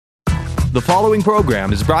The following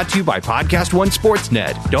program is brought to you by Podcast One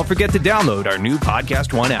Sportsnet. Don't forget to download our new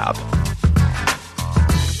Podcast One app.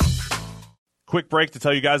 Quick break to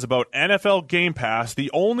tell you guys about NFL Game Pass, the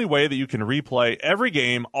only way that you can replay every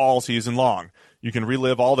game all season long. You can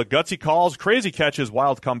relive all the gutsy calls, crazy catches,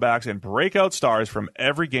 wild comebacks, and breakout stars from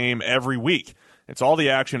every game every week. It's all the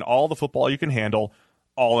action, all the football you can handle,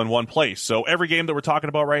 all in one place. So every game that we're talking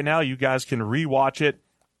about right now, you guys can rewatch it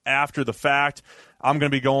after the fact. I'm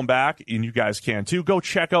going to be going back, and you guys can too. Go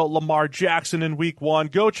check out Lamar Jackson in Week 1.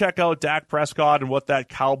 Go check out Dak Prescott and what that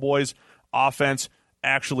Cowboys offense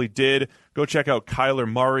actually did. Go check out Kyler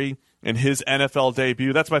Murray and his NFL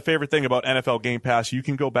debut. That's my favorite thing about NFL Game Pass. You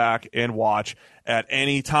can go back and watch at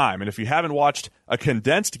any time. And if you haven't watched a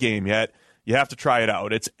condensed game yet, you have to try it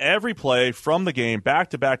out. It's every play from the game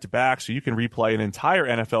back to back to back, so you can replay an entire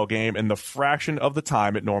NFL game in the fraction of the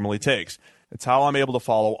time it normally takes. It's how I'm able to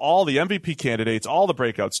follow all the MVP candidates, all the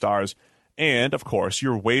breakout stars, and, of course,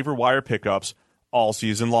 your waiver wire pickups all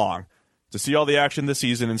season long. To see all the action this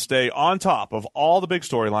season and stay on top of all the big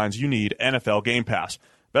storylines, you need NFL Game Pass.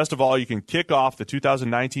 Best of all, you can kick off the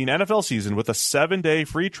 2019 NFL season with a 7-day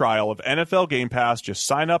free trial of NFL Game Pass. Just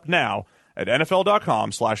sign up now at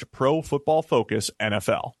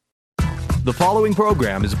NFL.com/ProFootballFocusNFL. The following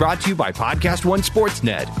program is brought to you by Podcast One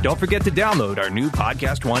Sportsnet. Don't forget to download our new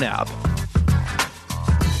Podcast One app.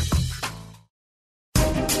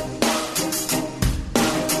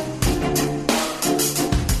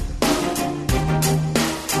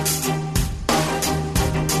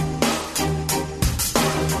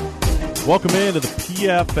 Welcome into the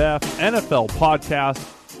PFF NFL podcast.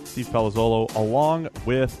 Steve Palazzolo along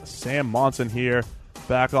with Sam Monson here,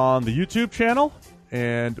 back on the YouTube channel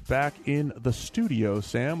and back in the studio,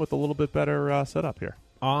 Sam, with a little bit better setup here.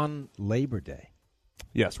 On Labor Day.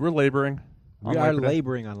 Yes, we're laboring. We are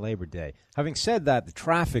laboring on Labor Day. Having said that, the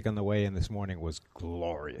traffic on the way in this morning was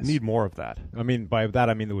glorious. Need more of that. I mean, by that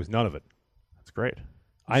I mean there was none of it. That's great.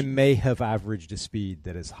 I may have averaged a speed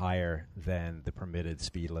that is higher than the permitted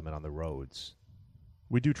speed limit on the roads.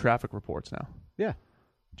 We do traffic reports now. Yeah.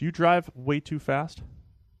 Do you drive way too fast?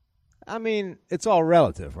 I mean, it's all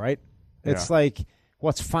relative, right? It's like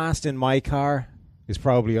what's fast in my car is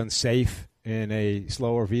probably unsafe in a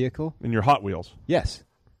slower vehicle. In your Hot Wheels? Yes.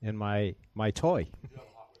 In my toy.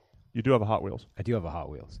 You do have a Hot Wheels. I do have a Hot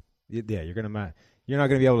Wheels. Yeah, you're not going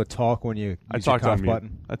to be able to talk when you use your cough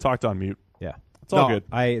button. I talked on mute. Yeah. It's all good.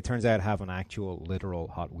 It turns out I have an actual, literal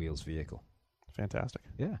Hot Wheels vehicle. Fantastic.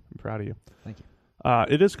 Yeah. I'm proud of you. Thank you.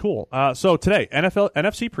 It is cool. So today,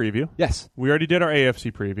 NFC preview. Yes. We already did our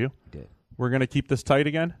AFC preview. We did. We're going to keep this tight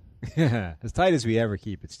again. As tight as we ever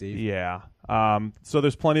keep it, Steve. Yeah. So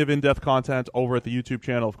there's plenty of in-depth content over at the YouTube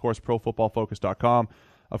channel, of course, ProFootballFocus.com.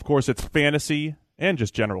 Of course, it's fantasy and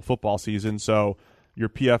just general football season, so your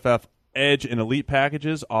PFF Edge and Elite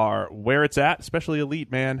packages are where it's at, especially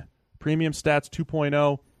Elite, man. Premium Stats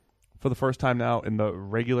 2.0 for the first time now in the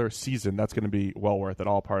regular season. That's going to be well worth it,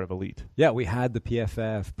 all part of Elite. Yeah, we had the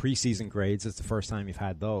PFF preseason grades. It's the first time you've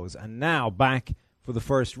had those. And now, back for the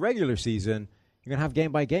first regular season, you're going to have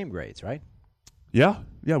game-by-game grades, right? Yeah,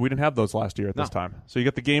 we didn't have those last year at this time. So you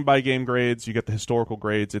get the game-by-game grades, you get the historical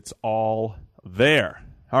grades. It's all there.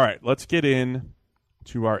 All right, let's get in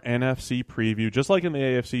to our NFC preview, just like in the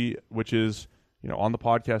AFC, which is on the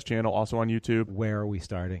podcast channel, also on YouTube. Where are we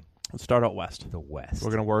starting? Let's start out west. The West.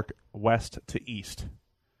 We're going to work west to east.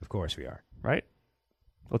 Of course we are. Right?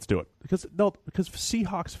 Let's do it. Because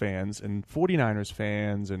Seahawks fans and 49ers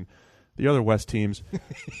fans and the other West teams,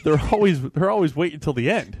 they're always waiting until the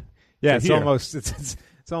end. Yeah, it's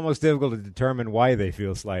almost difficult to determine why they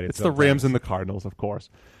feel slighted. It's sometimes. The Rams and the Cardinals, of course.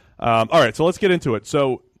 All right, so let's get into it.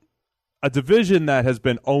 So a division that has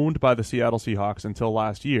been owned by the Seattle Seahawks until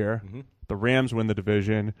last year, the Rams win the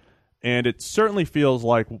division, and it certainly feels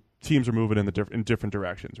like teams are moving in different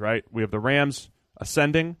directions, right? We have the Rams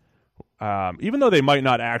ascending, even though they might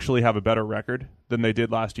not actually have a better record than they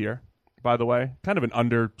did last year, by the way. Kind of an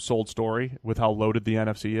undersold story with how loaded the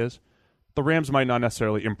NFC is. The Rams might not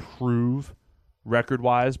necessarily improve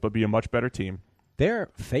record-wise, but be a much better team.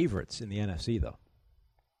 They're favorites in the NFC, though.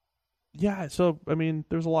 Yeah, so, I mean,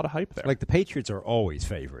 there's a lot of hype there. Like the Patriots are always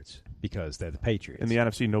favorites because they're the Patriots. In the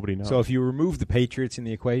NFC, nobody knows. So if you remove the Patriots in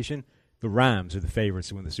the equation, the Rams are the favorites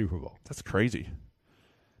to win the Super Bowl. That's crazy.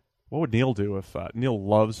 What would Neil do if Neil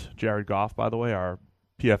loves Jared Goff, by the way, our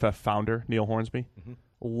PFF founder, Neil Hornsby,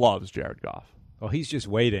 loves Jared Goff. Well, he's just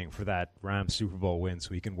waiting for that Rams Super Bowl win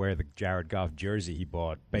so he can wear the Jared Goff jersey he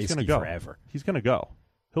bought basically forever. He's going to go.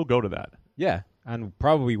 He'll go to that. Yeah, and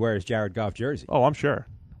probably wears Jared Goff jersey. Oh, I'm sure.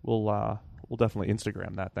 We'll definitely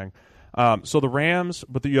Instagram that thing. So the Rams,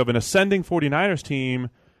 but you have an ascending 49ers team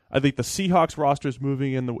I think the Seahawks roster is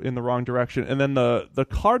moving in the wrong direction, and then the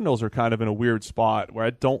Cardinals are kind of in a weird spot where I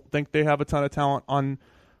don't think they have a ton of talent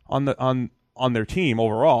on their team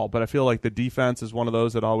overall, but I feel like the defense is one of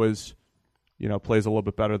those that always, plays a little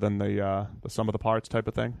bit better than the sum of the parts type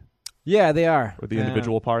of thing. Yeah, they are. Or the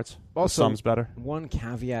individual parts. Also, the sum's better. One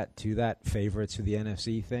caveat to that favorites for the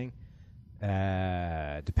NFC thing,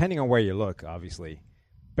 depending on where you look, obviously,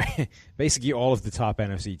 basically all of the top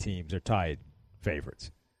NFC teams are tied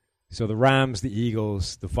favorites. So the Rams, the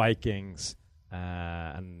Eagles, the Vikings,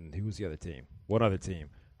 and who was the other team? One other team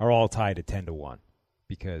are all tied at 10-1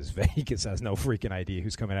 because Vegas has no freaking idea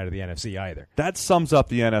who's coming out of the NFC either. That sums up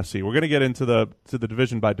the NFC. We're going to get into the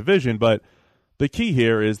division by division, but the key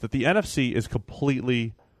here is that the NFC is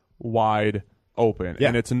completely wide open. Yeah.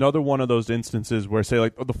 And it's another one of those instances where, say,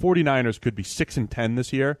 like the 49ers could be 6-10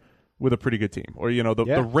 this year with a pretty good team. Or,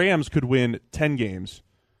 the Rams could win 10 games,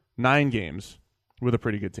 9 games with a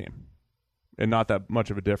pretty good team. And not that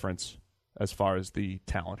much of a difference as far as the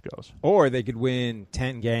talent goes. Or they could win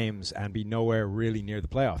 10 games and be nowhere really near the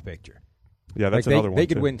playoff picture. Yeah, that's another one. They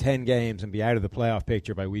could win 10 games and be out of the playoff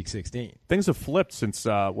picture by week 16. Things have flipped since,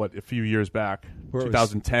 a few years back,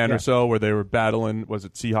 2010 or so, where they were battling, was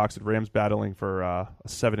it Seahawks and Rams battling for a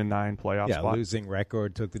 7-9 playoff spot? Yeah, losing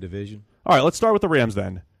record took the division. All right, let's start with the Rams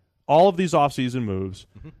then. All of these offseason moves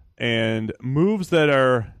and moves that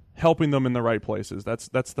are helping them in the right places. That's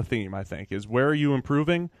the theme, I think, is where are you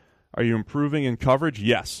improving? Are you improving in coverage?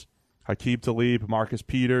 Yes. Aqib Talib, Marcus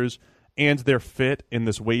Peters, and their fit in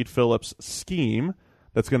this Wade Phillips scheme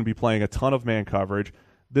that's going to be playing a ton of man coverage.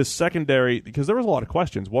 This secondary, because there was a lot of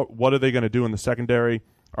questions. What are they going to do in the secondary?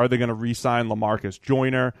 Are they going to re-sign LaMarcus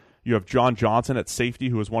Joyner? You have John Johnson at safety,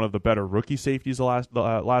 who was one of the better rookie safeties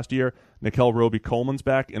last year. Nickel Roby-Coleman's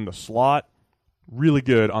back in the slot. Really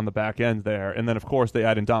good on the back end there. And then, of course, they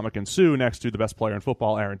add Ndamukong Suh next to the best player in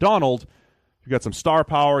football, Aaron Donald. You've got some star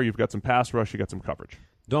power. You've got some pass rush. You've got some coverage.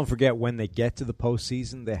 Don't forget, when they get to the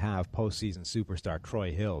postseason, they have postseason superstar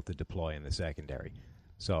Troy Hill to deploy in the secondary.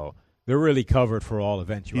 So they're really covered for all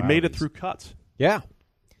eventualities. He made it through cuts. Yeah.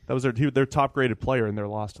 That was their top-graded player in their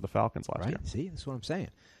loss to the Falcons last year. See, that's what I'm saying.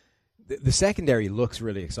 The secondary looks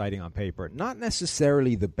really exciting on paper. Not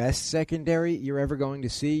necessarily the best secondary you're ever going to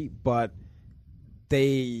see, but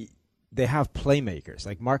they have playmakers.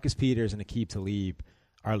 Like Marcus Peters and Aqib Talib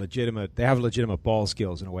are legitimate. They have legitimate ball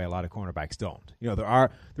skills in a way a lot of cornerbacks don't.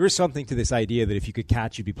 There is something to this idea that if you could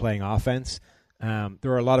catch, you'd be playing offense.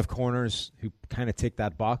 There are a lot of corners who kind of tick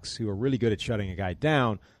that box, who are really good at shutting a guy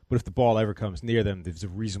down, but if the ball ever comes near them, there's a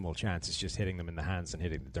reasonable chance it's just hitting them in the hands and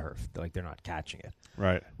hitting the turf. Like, they're not catching it.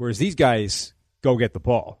 Right. Whereas these guys go get the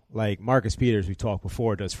ball. Like Marcus Peters, we talked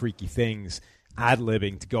before, does freaky things,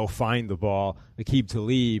 ad-libbing to go find the ball. Aqib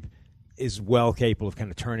Talib is well capable of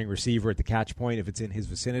kind of turning receiver at the catch point if it's in his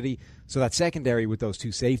vicinity. So that secondary with those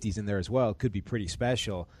two safeties in there as well could be pretty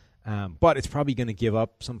special. But it's probably going to give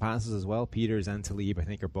up some passes as well. Peters and Talib, I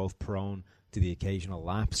think, are both prone to the occasional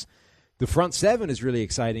lapse. The front seven is really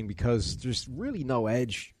exciting because there's really no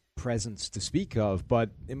edge presence to speak of,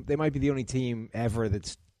 but they might be the only team ever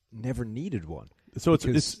that's never needed one. So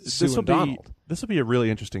this will be a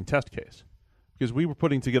really interesting test case. Because we were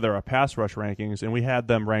putting together our pass rush rankings, and we had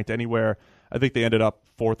them ranked anywhere. I think they ended up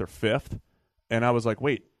 4th or 5th. And I was like,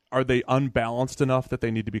 wait, are they unbalanced enough that they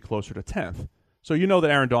need to be closer to 10th? So you know that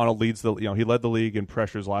Aaron Donald he led the league in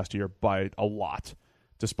pressures last year by a lot,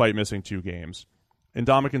 despite missing 2 games. And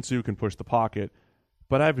Ndamukong Suh can push the pocket.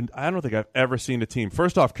 But I don't think I've ever seen a team,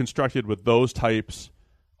 first off, constructed with those types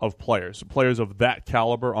of players of that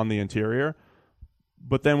caliber on the interior.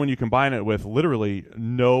 But then when you combine it with literally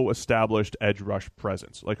no established edge rush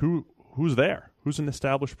presence, like who's there? Who's an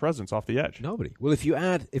established presence off the edge? Nobody. Well, if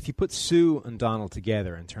you put Suh and Donald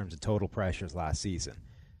together in terms of total pressures last season,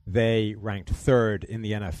 they ranked 3rd in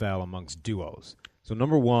the NFL amongst duos. So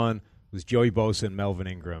number 1 was Joey Bosa and Melvin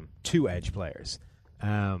Ingram, 2 edge players.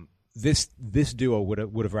 This duo would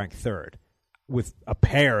have ranked 3rd with a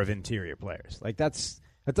pair of interior players. Like that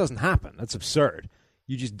doesn't happen. That's absurd.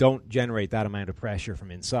 You just don't generate that amount of pressure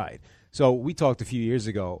from inside. So we talked a few years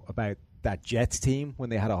ago about that Jets team when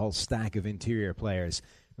they had a whole stack of interior players.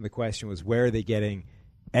 And the question was, where are they getting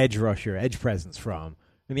edge presence from?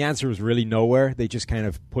 And the answer was really nowhere. They just kind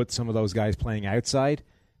of put some of those guys playing outside.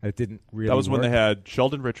 It didn't really That was work. when they had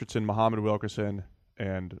Sheldon Richardson, Muhammad Wilkerson,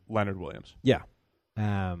 and Leonard Williams. Yeah.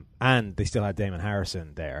 And they still had Damon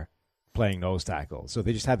Harrison there playing nose tackle. So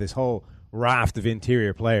they just had this whole raft of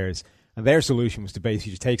interior players. And their solution was to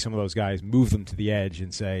basically just take some of those guys, move them to the edge,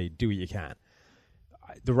 and say, do what you can.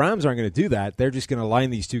 The Rams aren't going to do that. They're just going to line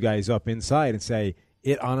these 2 guys up inside and say,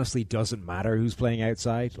 it honestly doesn't matter who's playing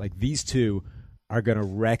outside. Like, these 2 are going to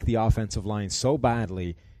wreck the offensive line so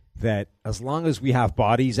badly that as long as we have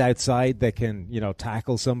bodies outside that can,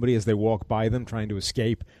 tackle somebody as they walk by them trying to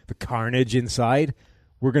escape the carnage inside,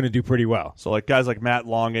 we're going to do pretty well. So like guys like Matt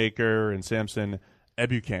Longacre and Samson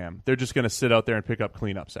Ebukam, they're just going to sit out there and pick up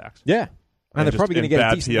cleanup sacks. Yeah. And they're probably going to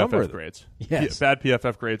get a decent PFF number of grades. Yes. Bad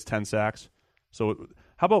PFF grades, 10 sacks. So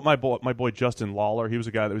how about my boy Justin Lawler? He was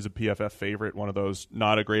a guy that was a PFF favorite, one of those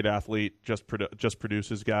not a great athlete, just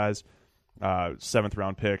produces guys,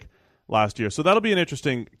 7th-round pick last year. So that'll be an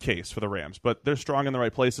interesting case for the Rams, but they're strong in the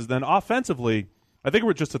right places. Then offensively, I think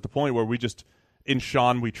we're just at the point where in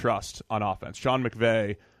Sean we trust on offense. Sean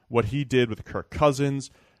McVay, what he did with Kirk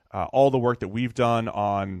Cousins, all the work that we've done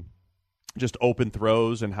on just open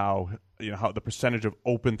throws and how the percentage of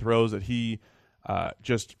open throws that he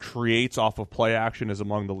just creates off of play action is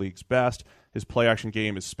among the league's best. His play action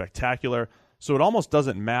game is spectacular. So it almost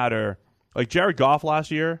doesn't matter. Like Jared Goff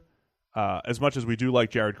last year, as much as we do like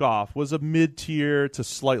Jared Goff, was a mid-tier to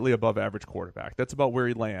slightly above average quarterback. That's about where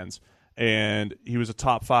he lands. And he was a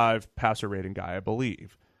top 5 passer rating guy, I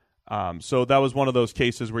believe. So that was one of those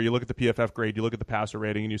cases where you look at the PFF grade, you look at the passer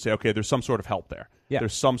rating, and you say, okay, there's some sort of help there. Yeah.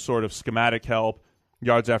 There's some sort of schematic help,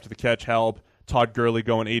 yards after the catch help, Todd Gurley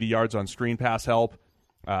going 80 yards on screen pass help,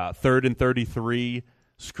 3rd and 33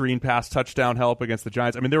 screen pass touchdown help against the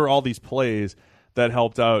Giants. I mean, there were all these plays that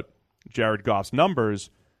helped out Jared Goff's numbers.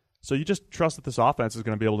 So you just trust that this offense is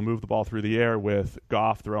going to be able to move the ball through the air with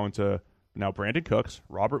Goff throwing to now Brandon Cooks,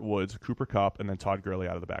 Robert Woods, Cooper Kupp, and then Todd Gurley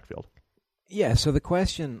out of the backfield. Yeah, so the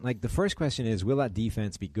first question is, will that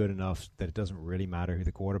defense be good enough that it doesn't really matter who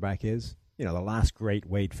the quarterback is? The last great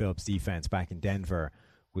Wade Phillips defense back in Denver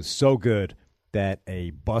was so good that a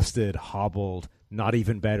busted, hobbled, not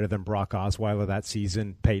even better than Brock Osweiler that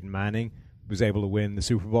season, Peyton Manning, was able to win the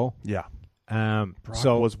Super Bowl. Yeah. Brock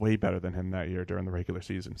was way better than him that year during the regular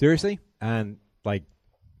season. Seriously? And,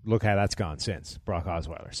 look how that's gone since, Brock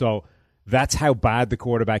Osweiler. So that's how bad the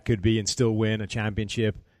quarterback could be and still win a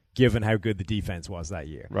championship, given how good the defense was that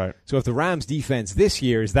year. Right. So if the Rams' defense this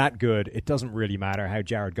year is that good, it doesn't really matter how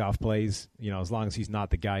Jared Goff plays. As long as he's not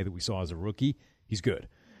the guy that we saw as a rookie, he's good.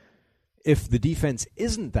 If the defense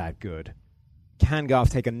isn't that good, can Goff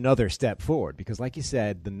take another step forward? Because like you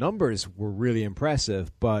said, the numbers were really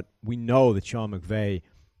impressive, but we know that Sean McVay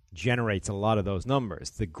generates a lot of those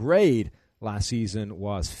numbers. The grade last season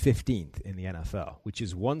was 15th in the NFL, which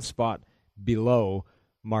is 1 spot below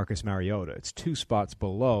Marcus Mariota. It's 2 spots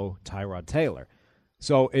below Tyrod Taylor.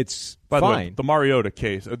 So it's By fine. the way, the Mariota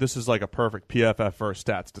case, this is like a perfect PFF first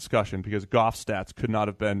stats discussion because Goff's stats could not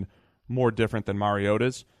have been more different than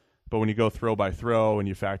Mariota's. But when you go throw by throw and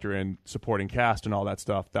you factor in supporting cast and all that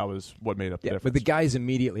stuff, that was what made up the difference. But the guys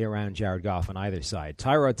immediately around Jared Goff on either side,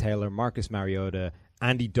 Tyrod Taylor, Marcus Mariota,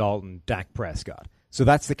 Andy Dalton, Dak Prescott. So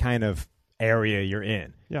that's the kind of area you're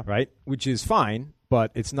in, right? Which is fine,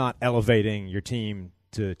 but it's not elevating your team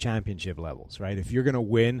to championship levels, right? If you're going to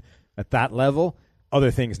win at that level,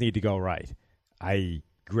 other things need to go right, i.e.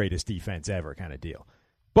 greatest defense ever kind of deal.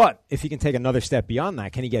 But if he can take another step beyond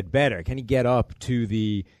that, can he get better? Can he get up to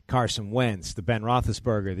the Carson Wentz, the Ben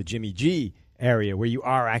Roethlisberger, the Jimmy G area where you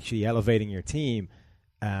are actually elevating your team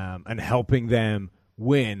and helping them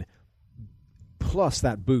win, plus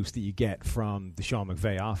that boost that you get from the Sean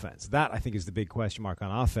McVay offense? That, I think, is the big question mark on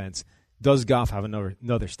offense. Does Goff have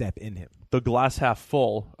another step in him? The glass half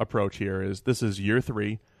full approach here is this is year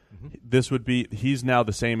 3. Mm-hmm. He's now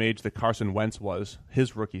the same age that Carson Wentz was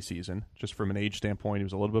his rookie season. Just from an age standpoint, he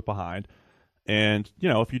was a little bit behind. And,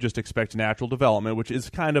 if you just expect natural development, which is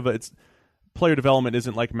kind of player development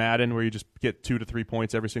isn't like Madden where you just get 2 to 3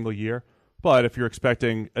 points every single year. But if you're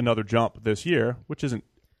expecting another jump this year, which isn't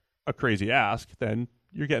a crazy ask, then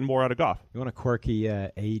you're getting more out of Goff. You want a quirky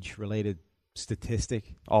age-related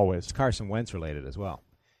statistic? Always. It's Carson Wentz related as well.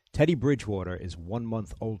 Teddy Bridgewater is 1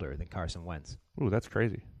 month older than Carson Wentz. Ooh, that's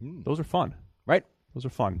crazy. Those are fun. Right? Those are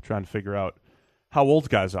fun, trying to figure out how old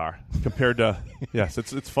guys are compared to, yes,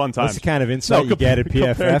 it's fun times. That's the kind of insight you get at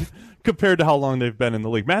PFF. Compared to how long they've been in the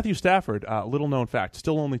league. Matthew Stafford, little known fact,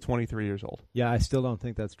 still only 23 years old. Yeah, I still don't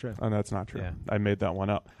think that's true. Oh, that's not true. Yeah. I made that one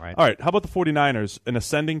up. Right. All right, how about the 49ers, an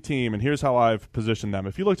ascending team, and here's how I've positioned them.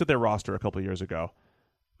 If you looked at their roster a couple of years ago,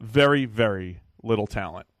 very, very little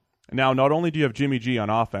talent. Now, not only do you have Jimmy G on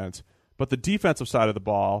offense, but the defensive side of the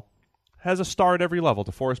ball has a star at every level.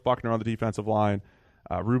 DeForest Buckner on the defensive line,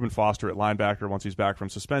 Reuben Foster at linebacker once he's back from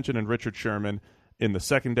suspension, and Richard Sherman in the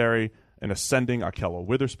secondary, and ascending Ahkello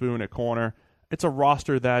Witherspoon at corner. It's a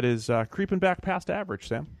roster that is creeping back past average,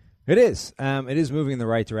 Sam. It is. It is moving in the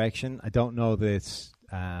right direction. I don't know that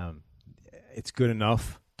it's good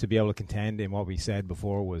enough to be able to contend in what we said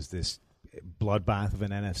before was this bloodbath of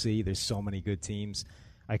an NFC. There's so many good teams.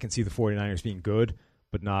 I can see the 49ers being good,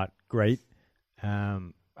 but not great.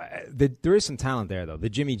 There is some talent there, though. The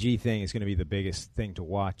Jimmy G thing is going to be the biggest thing to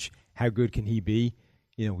watch. How good can he be?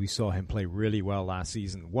 We saw him play really well last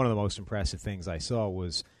season. One of the most impressive things I saw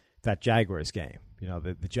was that Jaguars game.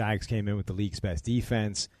 The Jags came in with the league's best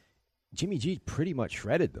defense. Jimmy G pretty much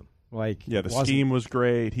shredded them. The scheme was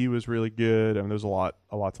great. He was really good. I mean, there's a lot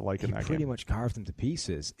to like in that game. He pretty much carved them to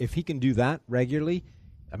pieces. If he can do that regularly,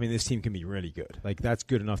 this team can be really good. That's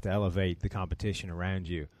good enough to elevate the competition around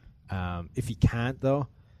you. If he can't, though,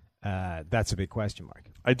 that's a big question mark.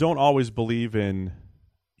 I don't always believe in,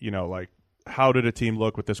 how did a team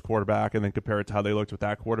look with this quarterback and then compare it to how they looked with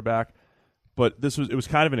that quarterback. But it was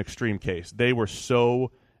kind of an extreme case. They were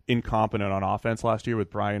so incompetent on offense last year with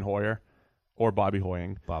Brian Hoyer or Bobby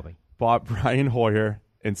Hoying. Brian Hoyer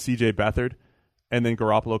and C.J. Beathard, and then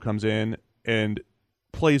Garoppolo comes in and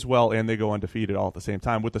plays well, and they go undefeated all at the same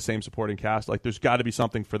time with the same supporting cast. There's got to be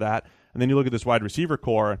something for that. And then you look at this wide receiver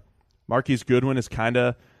core. Marquise Goodwin is kind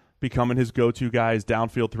of becoming his go-to guy, his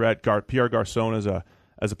downfield threat. Pierre Garçon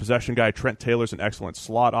as a possession guy. Trent Taylor's an excellent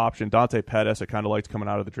slot option. Dante Pettis, I kind of liked coming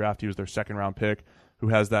out of the draft. He was their second-round pick, who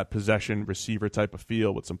has that possession receiver type of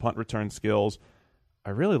feel with some punt return skills. I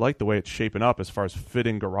really like the way it's shaping up as far as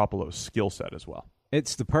fitting Garoppolo's skill set as well.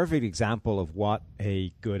 It's the perfect example of what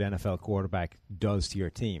a good NFL quarterback does to your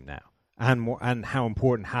team now, and how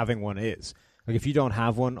important having one is. If you don't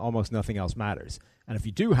have one, almost nothing else matters. And if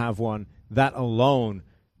you do have one, that alone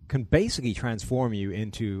can basically transform you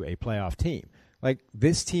into a playoff team.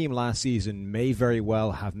 This team last season may very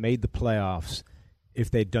well have made the playoffs if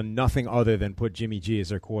they'd done nothing other than put Jimmy G as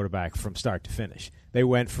their quarterback from start to finish. They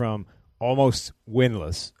went from almost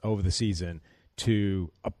winless over the season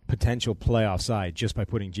to a potential playoff side just by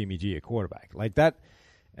putting Jimmy G at quarterback. That,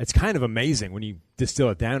 it's kind of amazing when you distill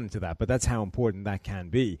it down into that, but that's how important that can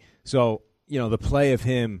be. So, the play of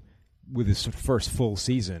him with his first full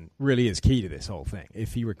season really is key to this whole thing.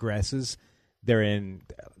 If he regresses, they're in,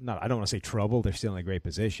 I don't want to say trouble, they're still in a great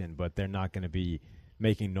position, but they're not going to be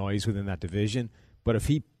making noise within that division. But if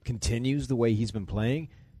he continues the way he's been playing,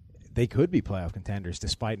 they could be playoff contenders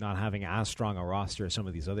despite not having as strong a roster as some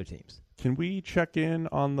of these other teams. Can we check in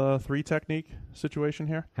on the 3 technique situation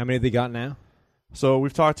here? How many have they got now? So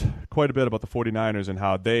we've talked quite a bit about the 49ers and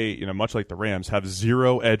how they, much like the Rams, have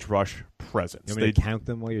 0 edge rush presence. You want me to count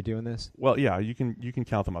them while you're doing this? Well, yeah, you can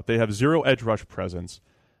count them up. They have 0 edge rush presence.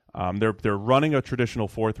 They're running a traditional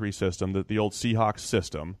 4-3 system, the old Seahawks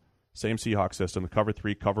system, same Seahawks system, the cover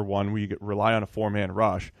 3, cover 1, where you rely on a 4-man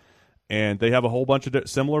rush. And they have a whole bunch of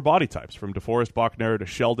similar body types, from DeForest Buckner to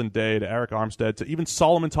Sheldon Day to Eric Armstead to even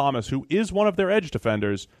Solomon Thomas, who is one of their edge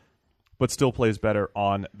defenders, but still plays better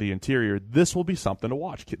on the interior. This will be something to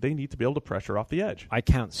watch. They need to be able to pressure off the edge. I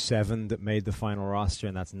count 7 that made the final roster,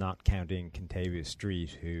 and that's not counting Kentavious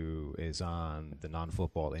Street, who is on the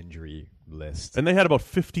non-football injury list. And they had about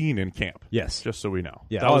 15 in camp. Yes. Just so we know.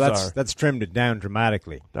 Yeah, that's trimmed it down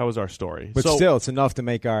dramatically. That was our story. But still, it's enough to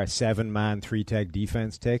make our 7-man, 3-tech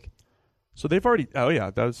defense tick. So they've already –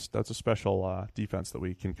 that's a special defense that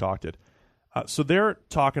we concocted. So they're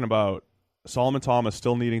talking about Solomon Thomas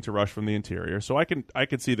still needing to rush from the interior. So I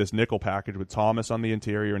could see this nickel package with Thomas on the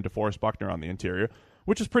interior and DeForest Buckner on the interior,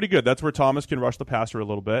 which is pretty good. That's where Thomas can rush the passer a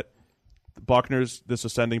little bit. Buckner's this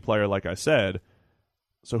ascending player, like I said.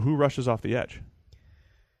 So who rushes off the edge?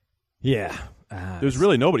 Yeah. There's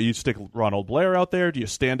really nobody. You stick Ronald Blair out there. Do you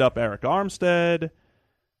stand up Eric Armstead?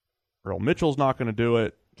 Earl Mitchell's not going to do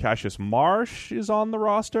it. Cassius Marsh is on the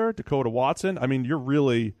roster. Dakota Watson. I mean, you're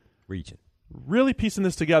really reaching. Really piecing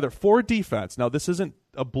this together for defense. Now, this isn't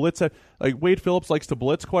a blitz. Wade Phillips likes to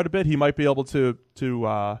blitz quite a bit. He might be able to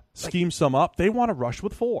scheme some up. They want to rush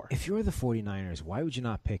with 4. If you're the 49ers, why would you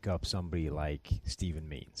not pick up somebody like Steven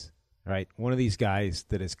Means? Right? One of these guys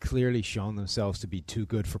that has clearly shown themselves to be too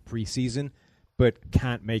good for preseason, but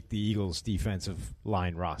can't make the Eagles' defensive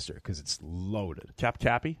line roster because it's loaded.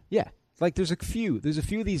 Cappy? Yeah. There's a few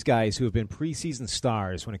of these guys who have been preseason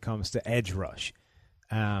stars when it comes to edge rush.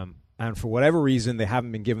 And for whatever reason, they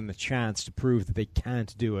haven't been given the chance to prove that they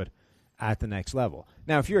can't do it at the next level.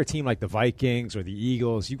 Now, if you're a team like the Vikings or the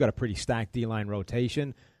Eagles, you've got a pretty stacked D-line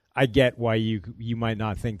rotation. I get why you might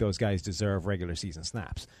not think those guys deserve regular season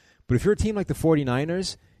snaps. But if you're a team like the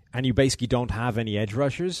 49ers and you basically don't have any edge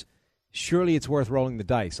rushers, surely it's worth rolling the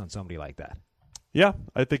dice on somebody like that. Yeah,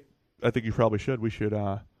 I think you probably should. We should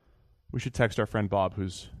text our friend Bob,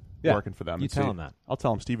 who's working for them. You tell him that. I'll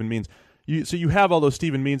tell him Steven Means. So you have all those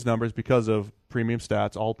Steven Means numbers because of premium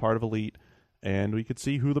stats, all part of Elite. and we could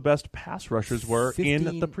see who the best pass rushers were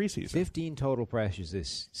in the preseason. 15 total pressures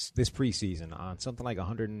this preseason on something like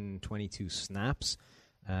 122 snaps.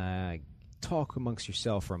 Talk amongst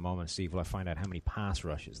yourself for a moment, Steve, while I find out how many pass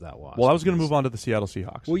rushes that was. Well, I was going to move on to the Seattle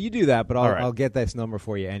Seahawks. Well, you do that, but right. I'll get this number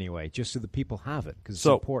for you anyway, just so the people have it, because it's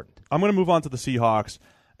important. I'm going to move on to the Seahawks,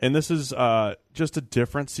 and this is just a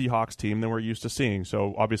different Seahawks team than we're used to seeing.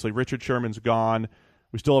 So, obviously, Richard Sherman's gone.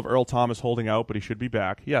 We still have Earl Thomas holding out, but he should be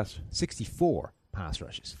back. Yes. 64 pass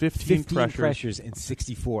rushes. 15 pressures and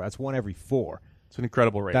 64. That's one every 4. It's an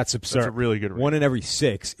incredible rate. That's absurd. That's a really good rate. 1 in every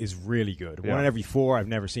 6 is really good. Yeah. 1 in every 4, I've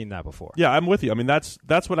never seen that before. Yeah, I'm with you. I mean, that's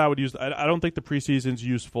what I would use. I don't think the preseason's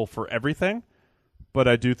useful for everything, but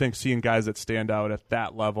I do think seeing guys that stand out at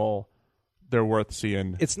that level, they're worth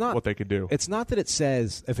seeing what they could do. It's not that it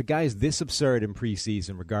says if a guy is this absurd in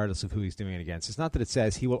preseason, regardless of who he's doing it against, it's not that it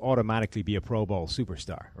says he will automatically be a Pro Bowl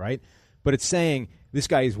superstar, right? But it's saying this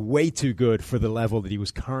guy is way too good for the level that he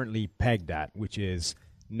was currently pegged at, which is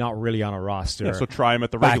not really on a roster. Yeah, so try him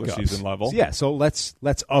at the regular backups. Season level. So yeah, so let's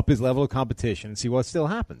up his level of competition and see what still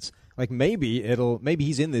happens. Like maybe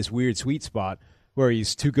he's in this weird sweet spot where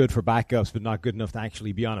he's too good for backups but not good enough to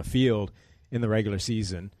actually be on a field in the regular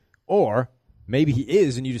season, or maybe he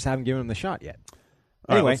is and you just haven't given him the shot yet.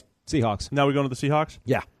 Anyway, Seahawks. Now we go to the Seahawks?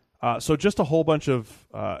 Yeah. So just a whole bunch of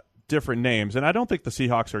different names, and I don't think the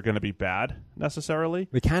Seahawks are going to be bad necessarily.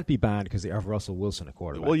 They can't be bad because they have Russell Wilson at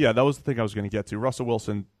quarterback. Well, yeah, that was the thing I was going to get to. Russell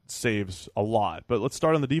Wilson saves a lot, but let's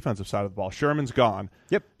start on the defensive side of the ball. Sherman's gone.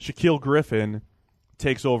 Yep. Shaquille Griffin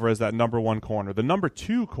takes over as that number 1 corner. The number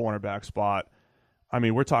 2 cornerback spot, I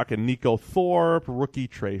mean, we're talking Nico Thorpe, rookie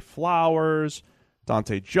Trey Flowers,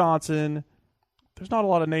 Dante Johnson. There's not a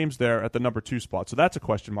lot of names there at the number 2 spot, so that's a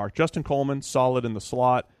question mark. Justin Coleman, solid in the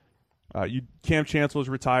slot. Cam Chancellor's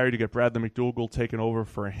retired. You get Bradley McDougall taking over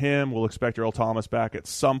for him. We'll expect Earl Thomas back at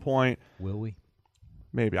some point. Will we?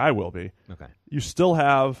 Maybe. I will be. Okay. You still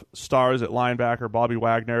have stars at linebacker, Bobby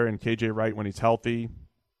Wagner and KJ Wright when he's healthy.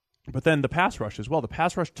 But then the pass rush as well. The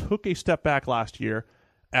pass rush took a step back last year,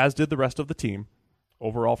 as did the rest of the team,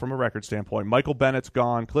 overall from a record standpoint. Michael Bennett's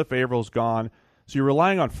gone. Cliff Avrill's gone. So you're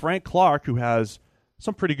relying on Frank Clark, who has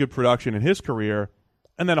some pretty good production in his career,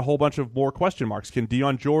 and then a whole bunch of more question marks. Can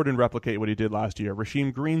Deion Jordan replicate what he did last year?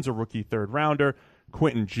 Rasheem Green's a rookie 3rd rounder.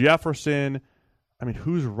 Quentin Jefferson. I mean,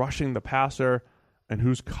 who's rushing the passer and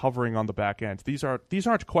who's covering on the back end? These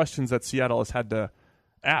aren't questions that Seattle has had to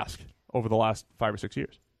ask over the last 5 or 6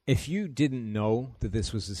 years. If you didn't know that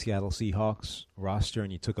this was the Seattle Seahawks roster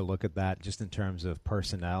and you took a look at that just in terms of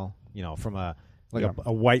personnel, from a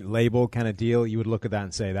white label kind of deal, you would look at that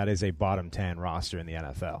and say that is a bottom 10 roster in the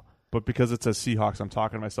NFL. But because it says Seahawks, I'm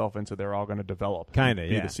talking myself into they're all going to develop. Kind of,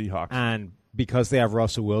 be yeah. the Seahawks. And because they have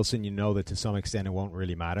Russell Wilson, you know that to some extent it won't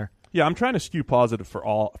really matter. Yeah, I'm trying to skew positive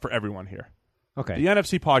for everyone here. Okay. The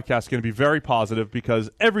NFC podcast is going to be very positive because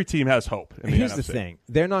every team has hope in the Here's NFC. the thing.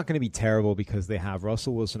 They're not going to be terrible because they have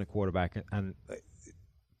Russell Wilson at quarterback. And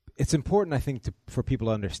it's important, I think, for people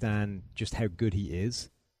to understand just how good he is,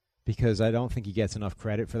 because I don't think he gets enough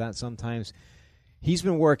credit for that sometimes. He's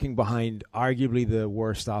been working behind arguably the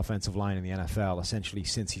worst offensive line in the NFL essentially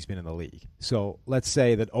since he's been in the league. So let's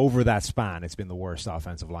say that over that span, it's been the worst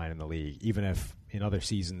offensive line in the league, even if in other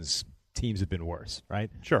seasons teams have been worse,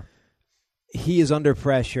 right? Sure. He is under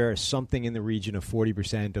pressure, something in the region of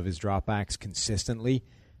 40% of his dropbacks consistently.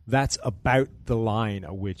 That's about the line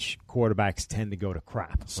at which quarterbacks tend to go to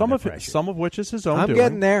crap. Some of which is his own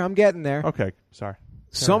doing. I'm getting there. Okay, sorry.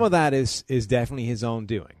 Some of that is definitely his own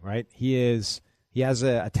doing, right? He has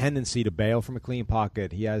a tendency to bail from a clean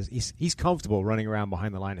pocket. He's comfortable running around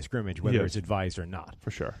behind the line of scrimmage, whether it's advised or not.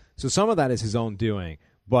 For sure. So some of that is his own doing,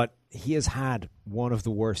 but he has had one of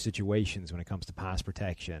the worst situations when it comes to pass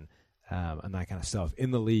protection and that kind of stuff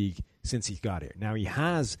in the league since he got here. Now, he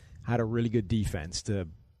has had a really good defense to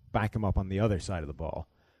back him up on the other side of the ball,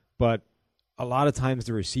 but a lot of times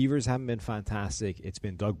the receivers haven't been fantastic. It's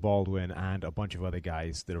been Doug Baldwin and a bunch of other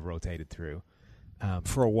guys that have rotated through.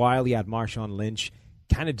 For a while, he had Marshawn Lynch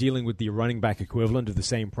kind of dealing with the running back equivalent of the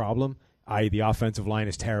same problem, i.e. the offensive line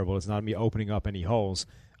is terrible. It's not me opening up any holes.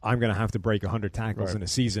 I'm going to have to break 100 tackles in a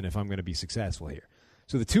season if I'm going to be successful here.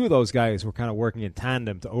 So the two of those guys were kind of working in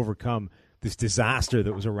tandem to overcome this disaster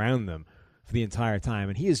that was around them for the entire time.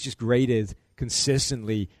 And he has just graded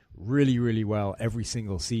consistently really, really well every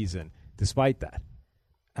single season despite that.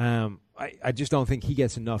 I just don't think he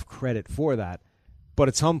gets enough credit for that. But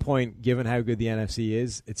at some point, given how good the NFC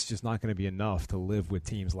is, it's just not going to be enough to live with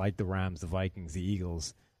teams like the Rams, the Vikings, the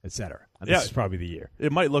Eagles, etc. And this is probably the year.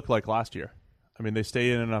 It might look like last year. I mean, they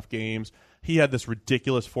stayed in enough games. He had this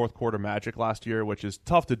ridiculous fourth quarter magic last year, which is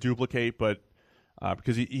tough to duplicate, but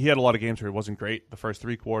because he had a lot of games where he wasn't great the first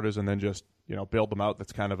 3 quarters and then just bailed them out.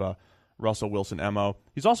 That's kind of a Russell Wilson MO.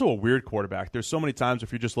 He's also a weird quarterback. There's so many times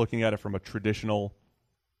if you're just looking at it from a traditional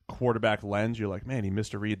quarterback lens, you're like, man, he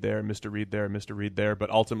missed a read there, missed a read there, missed a read there.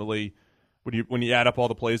 But ultimately, when you add up all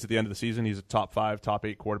the plays at the end of the season, he's a top 5, top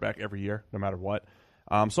 8 quarterback every year, no matter what.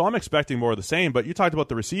 So I'm expecting more of the same. But you talked about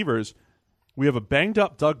the receivers. We have a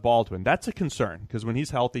banged-up Doug Baldwin. That's a concern because when he's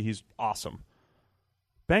healthy, he's awesome.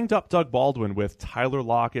 Banged-up Doug Baldwin with Tyler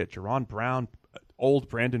Lockett, Jerron Brown, old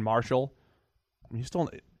Brandon Marshall. I mean,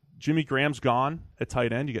 Jimmy Graham's gone at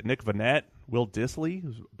tight end. You get Nick Vannett, Will Dissly,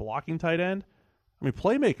 who's blocking tight end. I mean,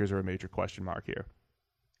 playmakers are a major question mark here.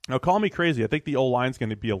 Now, call me crazy. I think the O-line's going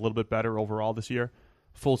to be a little bit better overall this year.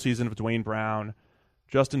 Full season of Dwayne Brown.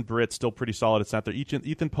 Justin Britt still pretty solid at center.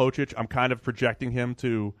 Ethan Pocic, I'm kind of projecting him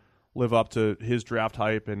to live up to his draft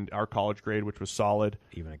hype and our college grade, which was solid.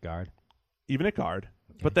 Even at guard? Even at guard.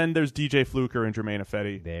 Okay. But then there's DJ Fluker and Jermaine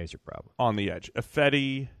Ifedi. There's your problem. On the edge.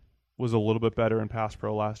 Ifedi was a little bit better in pass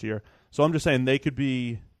pro last year. So I'm just saying they could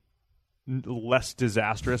be less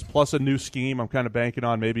disastrous. Plus a new scheme. I'm kind of banking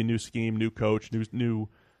on maybe new scheme, new coach, new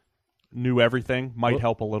everything. Might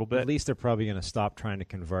help a little bit. At least they're probably going to stop trying to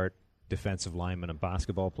convert defensive linemen and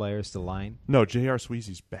basketball players to line. No, J.R.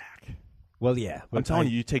 Sweezy's back. Well, yeah. I'm telling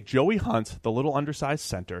you take Joey Hunt, the little undersized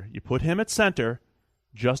center, you put him at center,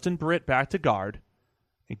 Justin Britt back to guard,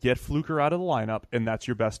 and get Fluker out of the lineup, and that's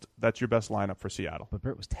your best lineup for Seattle. But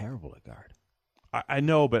Britt was terrible at guard. I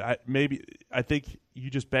know, but I think you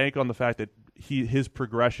just bank on the fact that his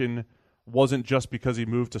progression wasn't just because he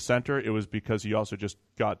moved to center, it was because he also just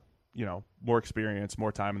got, more experience,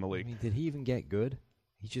 more time in the league. I mean, did he even get good?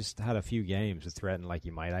 He just had a few games that threatened like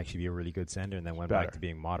he might actually be a really good center and then went back to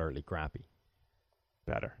being moderately crappy.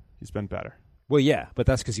 Better. He's been better. Well, yeah, but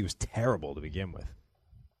that's because he was terrible to begin with.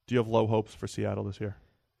 Do you have low hopes for Seattle this year?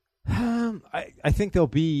 I think they'll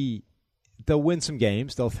win some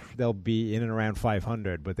games. They'll be in and around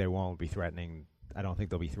 500, but they won't be threatening. I don't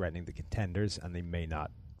think they'll be threatening the contenders, and they may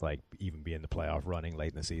not even be in the playoff running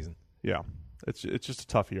late in the season. Yeah, it's just a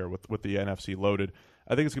tough year with the NFC loaded.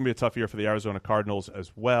 I think it's going to be a tough year for the Arizona Cardinals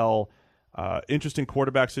as well. Interesting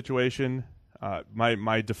quarterback situation.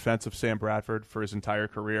 My defense of Sam Bradford for his entire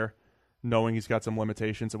career, knowing he's got some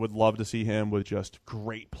limitations. I would love to see him with just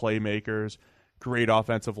great playmakers, great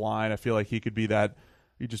offensive line. I feel like he could be that.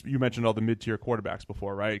 You mentioned all the mid-tier quarterbacks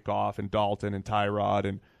before, right? Goff and Dalton and Tyrod,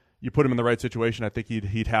 and you put him in the right situation, I think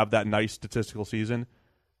he'd have that nice statistical season.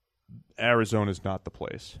 Arizona's not the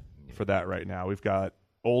place for that right now. We've got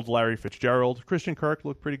old Larry Fitzgerald. Christian Kirk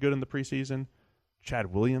looked pretty good in the preseason.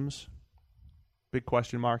 Chad Williams, big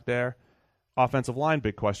question mark there. Offensive line,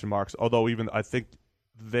 big question marks, although even I think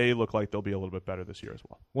they look like they'll be a little bit better this year as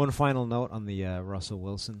well. One final note on the Russell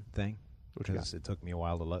Wilson thing, because it took me a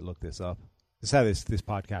while to look this up. This is how this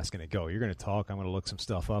podcast is going to go. You're going to talk, I'm going to look some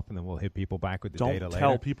stuff up, and then we'll hit people back with the data later. Don't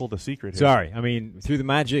tell people the secret here. Sorry. I mean, through the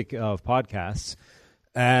magic of podcasts,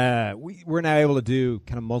 we're now able to do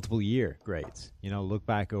kind of multiple year grades. Look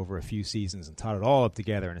back over a few seasons and tot it all up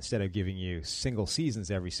together, and instead of giving you single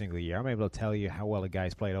seasons every single year, I'm able to tell you how well a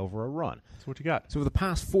guy's played over a run. That's what you got. So for the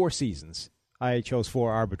past 4 seasons, I chose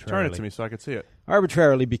 4 arbitrarily. Turn it to me so I could see it.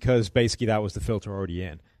 Arbitrarily, because basically that was the filter already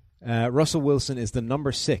in. Russell Wilson is the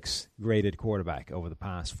number 6 graded quarterback over the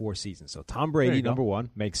past 4 seasons. So Tom Brady, number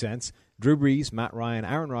 1, makes sense. Drew Brees, Matt Ryan,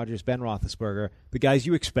 Aaron Rodgers, Ben Roethlisberger, the guys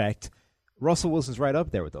you expect. Russell Wilson's right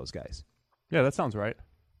up there with those guys. Yeah, that sounds right.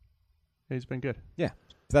 Yeah, he's been good. Yeah.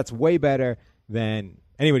 So that's way better than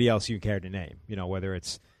anybody else you care to name. Whether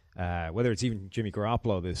it's even Jimmy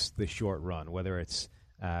Garoppolo this short run, whether it's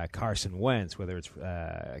Carson Wentz, whether it's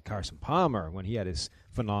Carson Palmer when he had his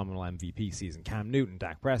phenomenal MVP season, Cam Newton,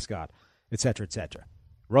 Dak Prescott, et cetera, et cetera.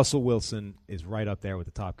 Russell Wilson is right up there with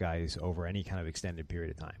the top guys over any kind of extended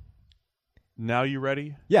period of time. Now you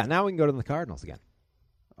ready? Yeah, now we can go to the Cardinals again.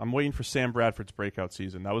 I'm waiting for Sam Bradford's breakout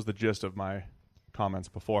season. That was the gist of my comments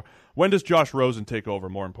before. When does Josh Rosen take over,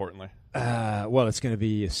 more importantly? Well, it's going to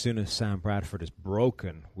be as soon as Sam Bradford is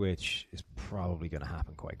broken, which is probably going to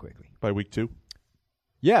happen quite quickly. By week 2?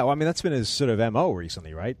 Yeah, well, I mean, that's been his sort of MO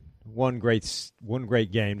recently, right? One great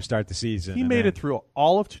game to start the season. He made it through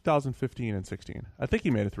all of 2015 and 16. I think he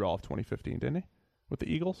made it through all of 2015, didn't he? With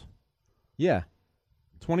the Eagles? Yeah.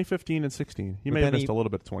 2015 and 16. He may have missed a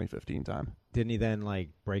little bit of 2015 time. Didn't he then,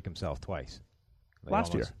 break himself twice?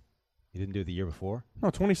 Last year. He didn't do it the year before? No,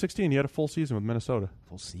 2016, he had a full season with Minnesota.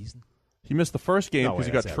 Full season? He missed the first game because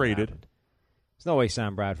he got traded. There's no way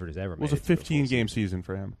Sam Bradford has ever made it. It was a 15-game season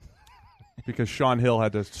for him. Because Sean Hill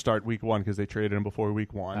had to start week 1 because they traded him before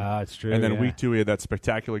week 1. It's true. And then week 2, he had that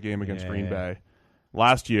spectacular game against Green Bay.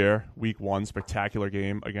 Last year, week 1, spectacular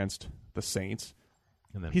game against the Saints.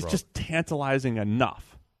 And then he's just tantalizing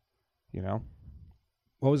enough, you know?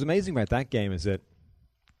 What was amazing about that game is that,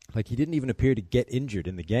 like, he didn't even appear to get injured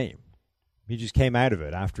in the game. He just came out of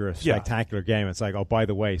it after a spectacular game. It's like, oh, by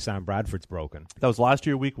the way, Sam Bradford's broken. That was last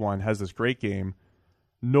year, week 1, has this great game.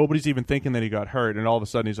 Nobody's even thinking that he got hurt, and all of a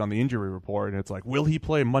sudden he's on the injury report, and it's like, will he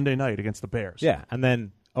play Monday night against the Bears? Yeah, and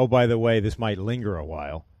then, oh, by the way, this might linger a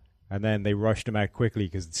while. And then they rushed him out quickly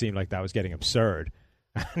because it seemed like that was getting absurd.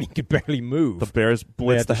 And he could barely move. The Bears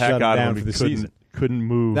blitzed the heck out of him. He couldn't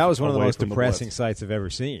move. That was one of the most depressing sights I've ever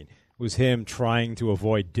seen, was him trying to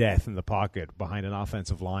avoid death in the pocket behind an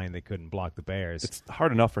offensive line that couldn't block the Bears. It's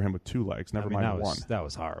hard enough for him with 2 legs, never mind one. That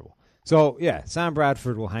was horrible. So, yeah, Sam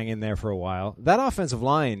Bradford will hang in there for a while. That offensive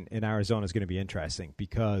line in Arizona is going to be interesting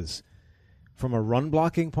because from a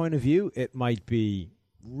run-blocking point of view, it might be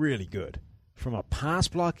really good. From a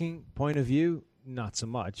pass-blocking point of view, not so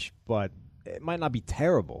much, but it might not be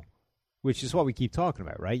terrible, which is what we keep talking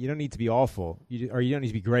about, right? You don't need to be awful, or you don't need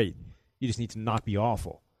to be great. You just need to not be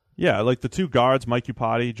awful. Yeah, like the 2 guards, Mike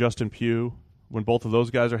Upati, Justin Pugh, when both of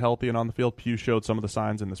those guys are healthy and on the field, Pugh showed some of the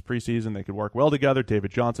signs in this preseason. They could work well together.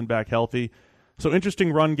 David Johnson back healthy. So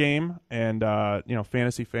interesting run game, and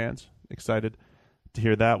fantasy fans excited to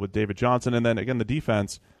hear that with David Johnson. And then, again, the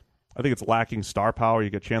defense, I think it's lacking star power. You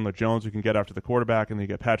get Chandler Jones who can get after the quarterback, and then you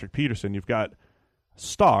get Patrick Peterson. You've got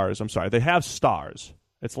stars. I'm sorry. They have stars.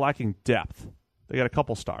 It's lacking depth. They got a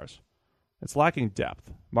couple stars. It's lacking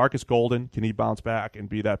depth. Marcus Golden, can he bounce back and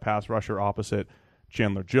be that pass rusher opposite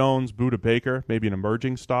Chandler Jones? Budda Baker, maybe an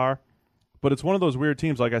emerging star. But it's one of those weird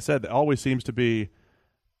teams, like I said, that always seems to be,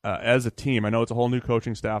 as a team, I know it's a whole new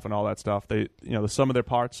coaching staff and all that stuff. They, the sum of their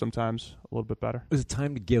parts sometimes a little bit better. Is it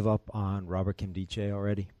time to give up on Robert Kimdiche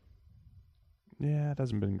already? Yeah, it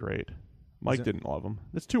hasn't been great. Mike didn't love him.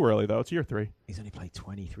 It's too early, though. It's year 3. He's only played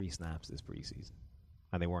 23 snaps this preseason,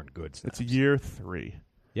 and they weren't good snaps. It's year 3.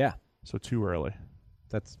 Yeah. So too early.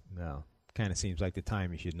 Kind of seems like the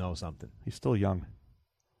time you should know something. He's still young.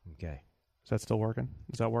 Okay. Is that still working?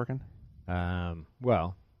 Is that working?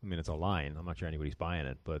 Well, I mean, it's a line. I'm not sure anybody's buying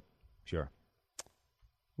it, but sure.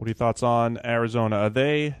 What are your thoughts on Arizona? Are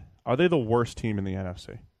they the worst team in the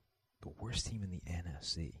NFC? The worst team in the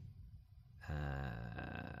NFC?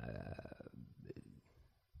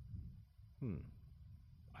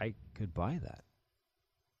 I could buy that.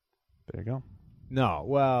 There you go. No,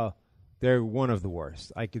 well, they're one of the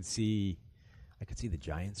worst. I could see the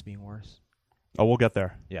Giants being worse. Oh, we'll get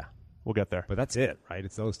there. Yeah, we'll get there. But that's it, right?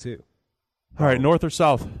 It's those 2. All right, north or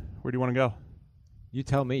south? Where do you want to go? You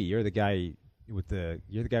tell me. You're the guy with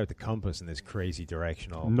the compass in this crazy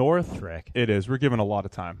directional north trek. It is. We're giving a lot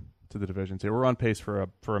of time to the divisions here. We're on pace for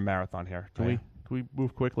a marathon here. Can we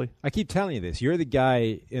move quickly? I keep telling you this. You're the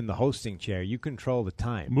guy in the hosting chair. You control the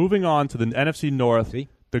time. Moving on to the NFC North. See?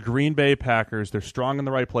 The Green Bay Packers, they're strong in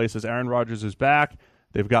the right places. Aaron Rodgers is back.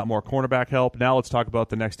 They've got more cornerback help. Now let's talk about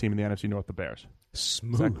the next team in the NFC North, the Bears.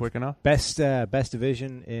 Smooth. Is that quick enough? Best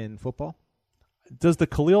division in football? Does the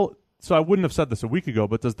Khalil... So I wouldn't have said this a week ago,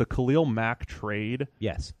 but does the Khalil Mack trade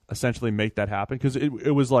essentially make that happen? Because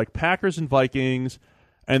it was like Packers and Vikings,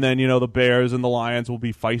 and then, the Bears and the Lions will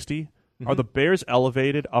be feisty. Mm-hmm. Are the Bears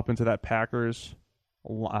elevated up into that Packers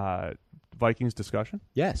Vikings discussion?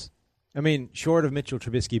 Yes. I mean, short of Mitchell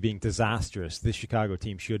Trubisky being disastrous, this Chicago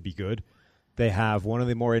team should be good. They have one of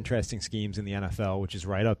the more interesting schemes in the NFL, which is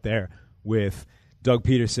right up there with Doug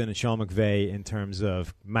Peterson and Sean McVay in terms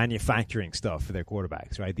of manufacturing stuff for their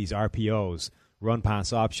quarterbacks, right? These RPOs,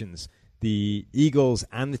 run-pass options. The Eagles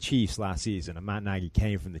and the Chiefs last season, and Matt Nagy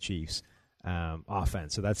came from the Chiefs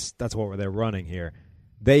offense, so that's what they're running here.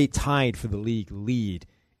 They tied for the league lead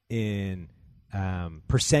in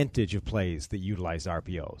percentage of plays that utilized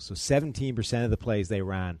RPOs. So 17% of the plays they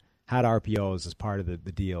ran had RPOs as part of the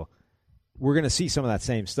deal. We're going to see some of that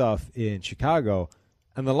same stuff in Chicago.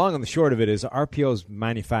 And the long and the short of it is RPOs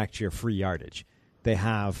manufacture free yardage. They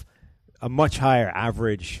have a much higher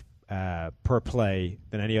average per play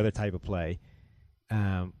than any other type of play.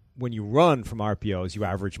 When you run from RPOs, you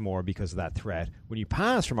average more because of that threat. When you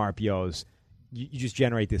pass from RPOs, you just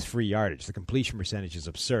generate this free yardage. The completion percentage is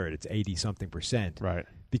absurd. It's 80-something%. Right.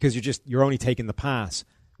 Because you're only taking the pass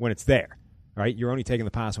when it's there. Right? You're only taking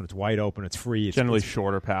the pass when it's wide open, it's free. It's generally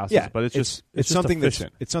shorter passes, but it's just something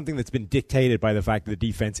efficient. It's something that's been dictated by the fact that the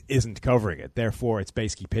defense isn't covering it. Therefore, it's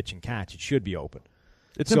basically pitch and catch. It should be open.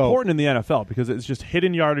 It's important in the NFL because it's just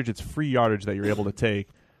hidden yardage. It's free yardage that you're able to take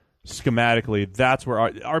schematically. That's where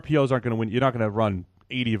RPOs aren't going to win. You're not going to run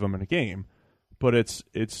 80 of them in a game, but it's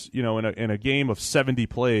in a game of 70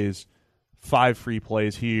 plays, 5 free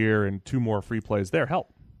plays here and 2 more free plays there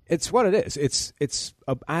help. It's what it is. It's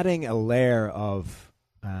adding a layer of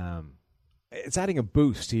it's adding a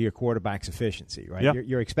boost to your quarterback's efficiency, right? Yeah.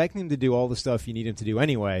 You're expecting him to do all the stuff you need him to do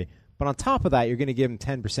anyway, but on top of that, you're going to give him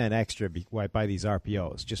 10% extra by these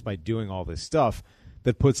RPOs, just by doing all this stuff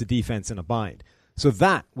that puts the defense in a bind. So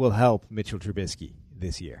that will help Mitchell Trubisky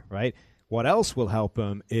this year, right? What else will help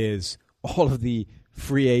him is all of the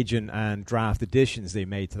free agent and draft additions they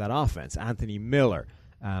made to that offense. Anthony Miller,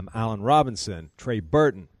 Allen Robinson, Trey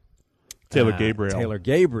Burton, Taylor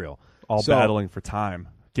Gabriel. All battling for time.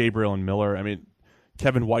 Gabriel and Miller. I mean,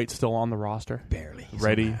 Kevin White's still on the roster. Barely.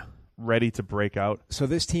 Ready to break out. So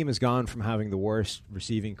this team has gone from having the worst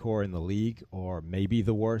receiving core in the league, or maybe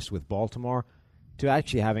the worst with Baltimore, to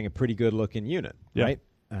actually having a pretty good-looking unit, right?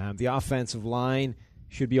 The offensive line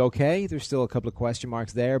should be okay. There's still a couple of question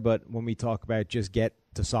marks there, but when we talk about just get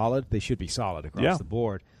to solid, they should be solid across the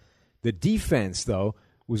board. The defense, though,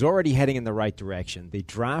 was already heading in the right direction. They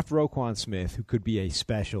draft Roquan Smith, who could be a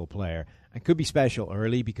special player, and could be special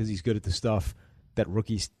early because he's good at the stuff that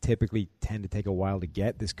rookies typically tend to take a while to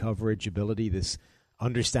get, this coverage ability, this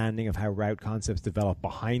understanding of how route concepts develop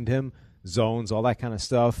behind him, zones, all that kind of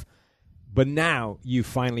stuff. But now you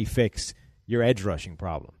finally fixed your edge rushing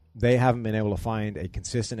problem. They haven't been able to find a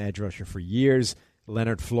consistent edge rusher for years.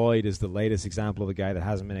 Leonard Floyd is the latest example of a guy that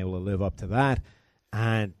hasn't been able to live up to that.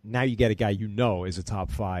 And now you get a guy you know is a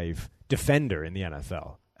top 5 defender in the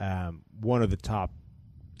NFL. One of the top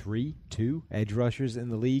 2 edge rushers in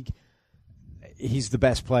the league. He's the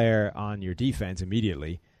best player on your defense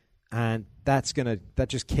immediately. And that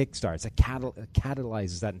just kickstarts, that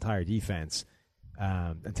catalyzes that entire defense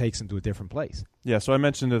and takes them to a different place. Yeah, so I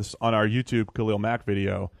mentioned this on our YouTube Khalil Mack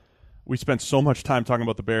video. We spent so much time talking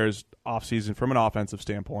about the Bears offseason from an offensive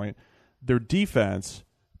standpoint. Their defense,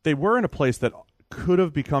 they were in a place that could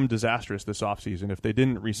have become disastrous this offseason if they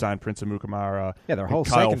didn't re-sign Prince Amukamara. Yeah, their whole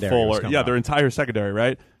Kyle secondary Fuller. was Their entire secondary,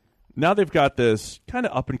 right? Now they've got this kind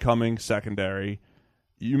of up-and-coming secondary.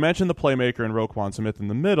 You mentioned the playmaker and Roquan Smith in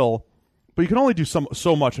the middle, but you can only do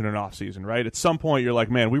so much in an offseason, right? At some point, you're like,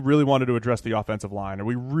 man, we really wanted to address the offensive line, or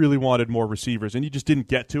we really wanted more receivers, and you just didn't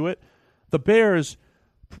get to it. The Bears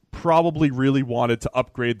probably really wanted to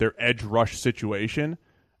upgrade their edge rush situation.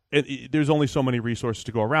 There's only so many resources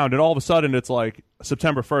to go around, and all of a sudden, it's like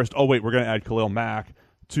September 1st, oh, wait, we're going to add Khalil Mack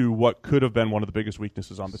to what could have been one of the biggest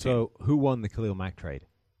weaknesses on the team. So who won the Khalil Mack trade?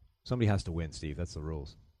 Somebody has to win, Steve. That's the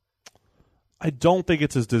rules. I don't think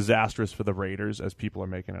it's as disastrous for the Raiders as people are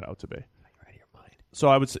making it out to be. You're out of your mind. So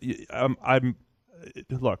I would say,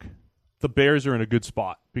 look, the Bears are in a good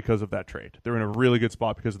spot because of that trade. They're in a really good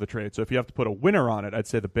spot because of the trade. So if you have to put a winner on it, I'd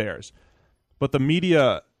say the Bears. But the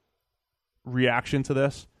media reaction to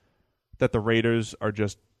this, that the Raiders are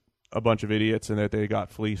just a bunch of idiots and that they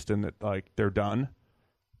got fleeced and that they're done,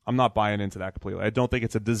 I'm not buying into that completely. I don't think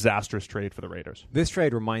it's a disastrous trade for the Raiders. This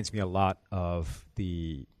trade reminds me a lot of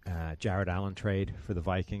the Jared Allen trade for the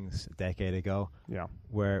Vikings a decade ago. Yeah.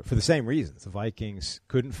 Where, for the same reasons, the Vikings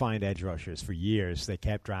couldn't find edge rushers for years. They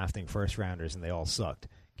kept drafting first-rounders, and they all sucked.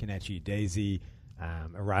 Kenichi Daisy,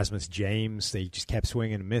 Erasmus James, they just kept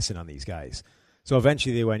swinging and missing on these guys. So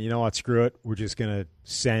eventually they went, you know what, screw it. We're just going to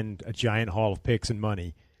send a giant haul of picks and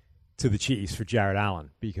money to the Chiefs for Jared Allen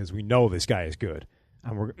because we know this guy is good.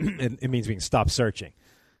 And it means we can stop searching.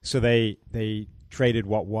 So they traded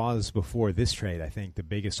what was, before this trade, I think, the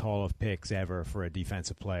biggest haul of picks ever for a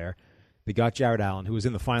defensive player. They got Jared Allen, who was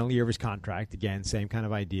in the final year of his contract. Again, same kind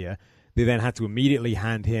of idea. They then had to immediately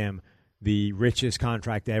hand him the richest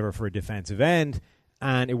contract ever for a defensive end,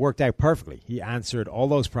 and it worked out perfectly. He answered all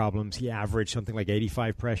those problems. He averaged something like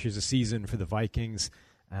 85 pressures a season for the Vikings,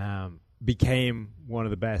 became one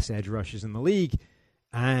of the best edge rushers in the league,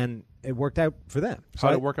 and it worked out for them. How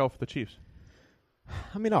did it work out for the Chiefs?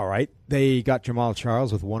 I mean, all right. They got Jamal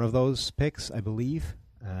Charles with one of those picks, I believe.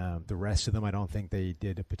 The rest of them I don't think they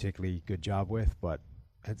did a particularly good job with, but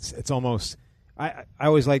it's almost – I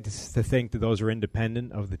always like to think that those are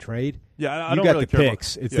independent of the trade. Yeah, I you don't got really the care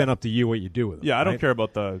picks. about, it's then up to you what you do with them. Yeah, I don't right? care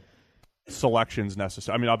about the selections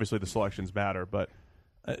necessarily. I mean, obviously the selections matter, but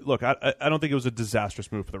look, I don't think it was a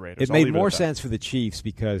disastrous move for the Raiders. It made more sense for the Chiefs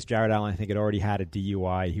because Jared Allen, I think, had already had a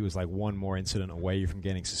DUI. He was like one more incident away from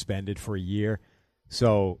getting suspended for a year.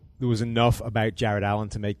 So there was enough about Jared Allen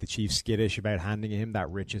to make the Chiefs skittish about handing him that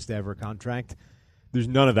richest ever contract. There's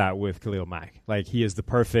none of that with Khalil Mack. Like, he is the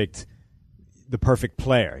perfect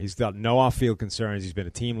player. He's got no off-field concerns. He's been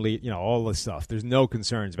a team lead, all this stuff. There's no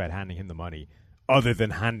concerns about handing him the money other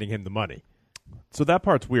than handing him the money. So that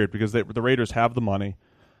part's weird because the Raiders have the money.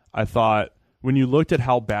 I thought when you looked at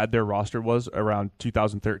how bad their roster was around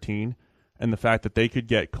 2013 and the fact that they could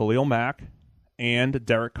get Khalil Mack and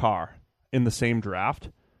Derek Carr in the same draft,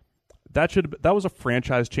 that was a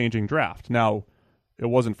franchise-changing draft. Now, it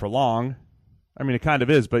wasn't for long. I mean, it kind of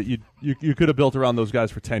is, but you could have built around those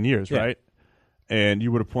guys for 10 years, right? And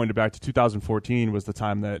you would have pointed back to 2014 was the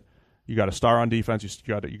time that you got a star on defense.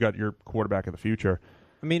 You got your quarterback of the future.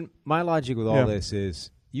 I mean, my logic with all this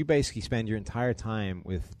is you basically spend your entire time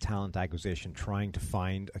with talent acquisition trying to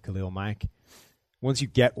find a Khalil Mack. Once you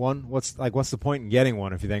get one, what's the point in getting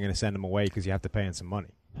one if you're then going to send him away because you have to pay him some money?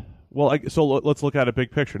 Well, so let's look at a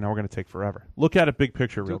big picture. Now we're going to take forever. Look at a big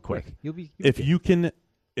picture real quick. If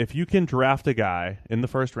you can draft a guy in the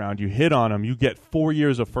first round, you hit on him, you get 4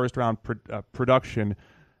 years of first round production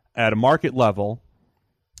at a market level,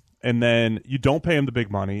 and then you don't pay him the big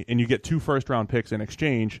money, and you get 2 first round picks in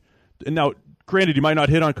exchange. And now, granted, you might not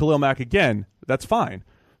hit on Khalil Mack again. That's fine.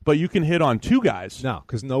 But you can hit on 2 guys. No,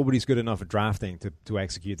 because nobody's good enough at drafting to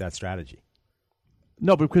execute that strategy.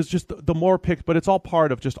 No, because just the more picks, but it's all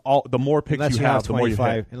part of just the more picks you have, the more you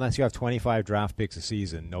hit. Unless you have 25 draft picks a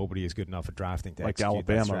season, nobody is good enough at drafting to execute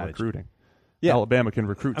Alabama that strategy. Recruiting. Yeah. Alabama can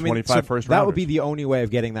recruit 25 first rounders. That would be the only way of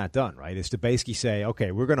getting that done, right? Is to basically say,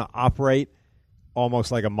 okay, we're going to operate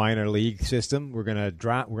almost like a minor league system. We're going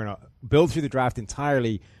to build through the draft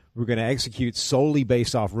entirely. We're going to execute solely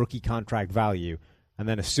based off rookie contract value. And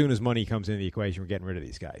then as soon as money comes into the equation, we're getting rid of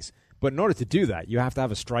these guys. But in order to do that, you have to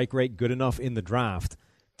have a strike rate good enough in the draft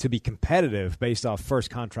to be competitive based off first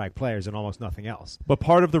contract players and almost nothing else. But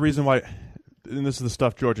part of the reason why, and this is the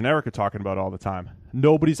stuff George and Eric are talking about all the time,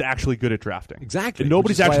 nobody's actually good at drafting. Exactly. And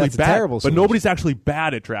nobody's actually bad, but nobody's actually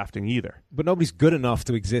bad at drafting either. But nobody's good enough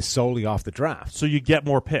to exist solely off the draft. So you get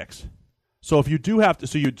more picks. So if you do have to,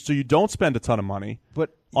 so you don't spend a ton of money,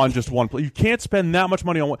 on just one player. You can't spend that much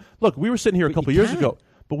money on one. Look, we were sitting here a couple years ago.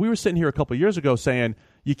 But we were sitting here a couple years ago saying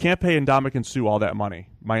you can't pay Ndamukong Suh all that money.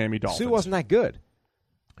 Miami Dolphins. Suh wasn't that good.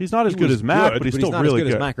 He's not as good as Mack, but he's still not really as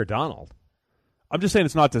good as Mack or Donald. I'm just saying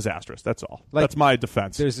it's not disastrous. That's all. That's my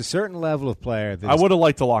defense. There's a certain level of player that I would have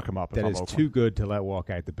liked to lock him up. That is too good to let walk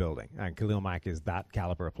out the building. And Khalil Mack is that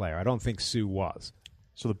caliber of player. I don't think Suh was.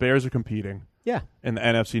 So the Bears are competing. Yeah. In the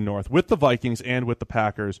NFC North with the Vikings and with the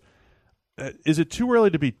Packers. Is it too early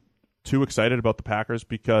to be too excited about the Packers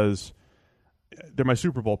because they're my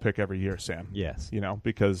Super Bowl pick every year, Sam? Yes.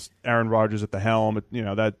 Because Aaron Rodgers at the helm,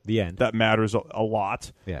 that matters a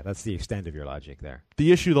lot. Yeah, that's the extent of your logic there.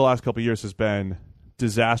 The issue the last couple of years has been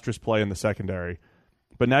disastrous play in the secondary.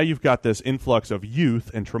 But now you've got this influx of youth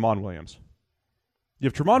and Tramon Williams. You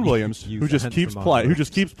have Tramon Williams who just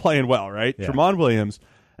keeps playing well, right? Yeah. Tramon Williams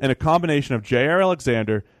and a combination of Jair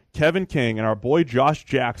Alexander, Kevin King, and our boy Josh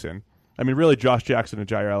Jackson. I mean, really, Josh Jackson and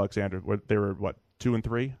Jair Alexander, they were, 2 and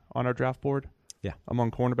 3 on our draft board? Yeah.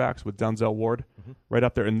 Among cornerbacks with Denzel Ward right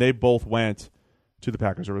up there. And they both went to the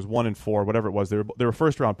Packers. There was 1 and 4, whatever it was. They were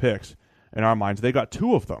first-round picks in our minds. They got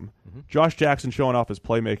 2 of them. Josh Jackson showing off his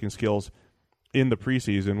playmaking skills in the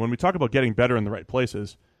preseason. When we talk about getting better in the right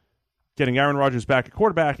places, getting Aaron Rodgers back at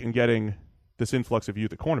quarterback and getting this influx of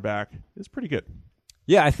youth at cornerback is pretty good.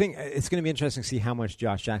 Yeah, I think it's going to be interesting to see how much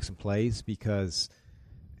Josh Jackson plays because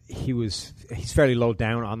he's fairly low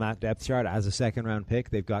down on that depth chart as a second-round pick.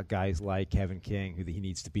 They've got guys like Kevin King, who he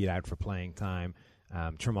needs to beat out for playing time.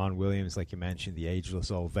 Tramon Williams, like you mentioned, the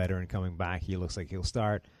ageless old veteran coming back. He looks like he'll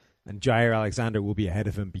start. And Jair Alexander will be ahead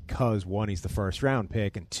of him because, 1, he's the first-round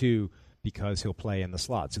pick, and 2, because he'll play in the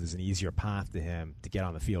slot. So there's an easier path to him to get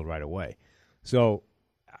on the field right away. So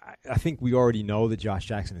I think we already know that Josh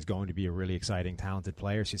Jackson is going to be a really exciting, talented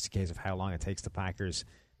player. It's just a case of how long it takes the Packers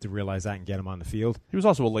to realize that and get him on the field. He was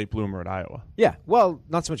also a late bloomer at Iowa. Yeah, well,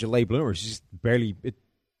 not so much a late bloomer. It's just barely they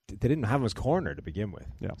didn't have him as corner to begin with.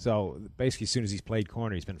 Yeah. So basically, as soon as he's played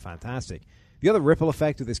corner, he's been fantastic. The other ripple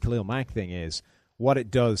effect of this Khalil Mack thing is what it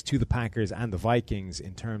does to the Packers and the Vikings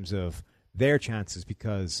in terms of their chances,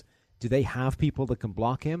 because do they have people that can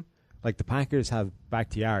block him? Like the Packers have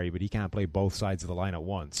Bakhtiari, but he can't play both sides of the line at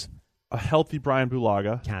once. A healthy Brian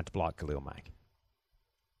Bulaga can't block Khalil Mack.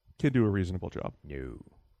 Can do a reasonable job. No.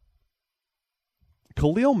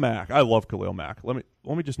 Khalil Mack, I love Khalil Mack. Let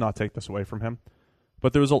me just not take this away from him.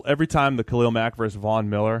 But there was every time the Khalil Mack versus Von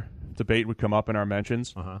Miller debate would come up in our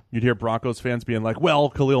mentions, you'd hear Broncos fans being like, well,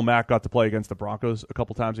 Khalil Mack got to play against the Broncos a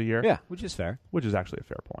couple times a year. Yeah, which is fair. Which is actually a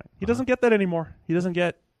fair point. He doesn't get that anymore. He doesn't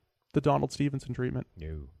get the Donald Stevenson treatment.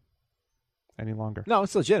 No. Any longer. No,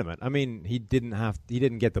 it's legitimate. I mean, he didn't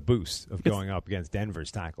get the boost of going up against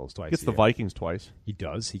Denver's tackles twice. He gets the Vikings twice. He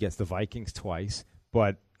does. He gets the Vikings twice.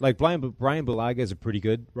 But like Brian Bulaga is a pretty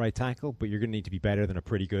good right tackle, but you're going to need to be better than a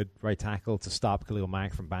pretty good right tackle to stop Khalil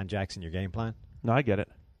Mack from banjaxing your game plan. No, I get it.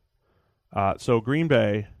 So Green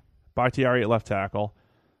Bay, Bakhtiari at left tackle.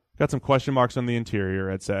 Got some question marks on the interior,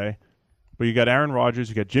 I'd say. But you got Aaron Rodgers.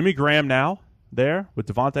 You got Jimmy Graham now there with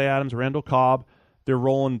Devontae Adams, Randall Cobb, they're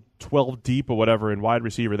rolling 12 deep or whatever in wide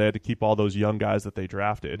receiver. They had to keep all those young guys that they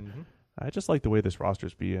drafted. Mm-hmm. I just like the way this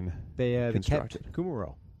roster's being They constructed. kept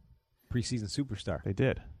Kumaro, preseason superstar. They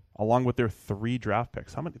did, along with their 3 draft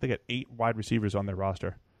picks. How many? They got 8 wide receivers on their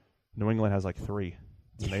roster. New England has like 3.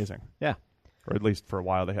 It's amazing. Yeah. Or at least for a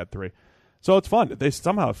while they had 3. So it's fun. They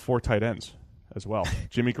somehow have 4 tight ends as well.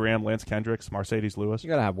 Jimmy Graham, Lance Kendricks, Mercedes Lewis. You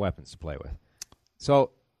got to have weapons to play with.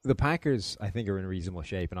 So the Packers, I think, are in reasonable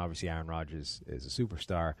shape, and obviously Aaron Rodgers is a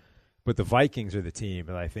superstar. But the Vikings are the team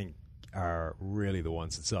that I think are really the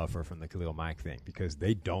ones that suffer from the Khalil Mack thing because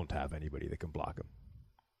they don't have anybody that can block him.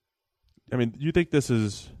 I mean, you think this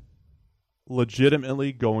is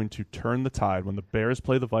legitimately going to turn the tide when the Bears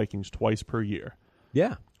play the Vikings twice per year?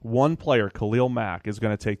 Yeah. One player, Khalil Mack, is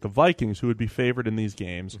going to take the Vikings, who would be favored in these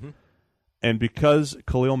games, and because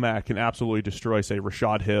Khalil Mack can absolutely destroy, say,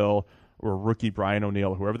 Rashad Hill or rookie Brian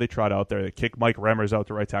O'Neill, whoever they trot out there, they kick Mike Remmers out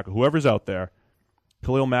to right tackle, whoever's out there,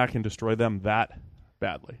 Khalil Mack can destroy them that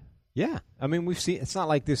badly. Yeah. I mean, we've seen, it's not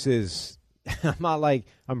like this is, I'm not like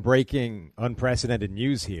I'm breaking unprecedented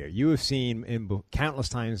news here. You have seen in countless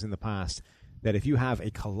times in the past that if you have a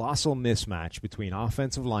colossal mismatch between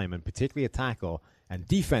offensive linemen, particularly a tackle, and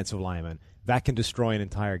defensive linemen, that can destroy an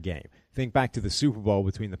entire game. Think back to the Super Bowl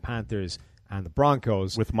between the Panthers and the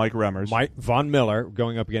Broncos. With Mike Remmers. Von Miller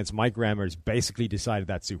going up against Mike Remmers basically decided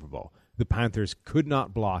that Super Bowl. The Panthers could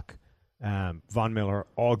not block Von Miller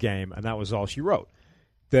all game, and that was all she wrote.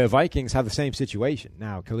 The Vikings have the same situation.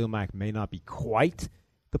 Now, Khalil Mack may not be quite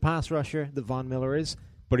the pass rusher that Von Miller is,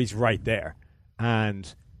 but he's right there.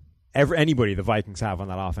 And anybody the Vikings have on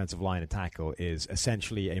that offensive line and tackle is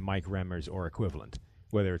essentially a Mike Remmers or equivalent.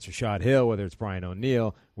 Whether it's Rashad Hill, whether it's Brian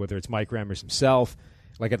O'Neill, whether it's Mike Remmers himself.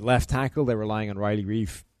 Like at left tackle, they're relying on Riley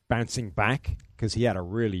Reif bouncing back because he had a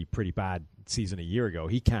really pretty bad season a year ago.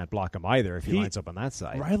 He can't block him either if he lines up on that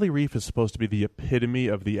side. Riley Reif is supposed to be the epitome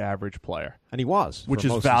of the average player. And he was. Which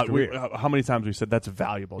is valuable. How many times we said that's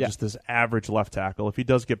valuable? Yeah. Just this average left tackle. If he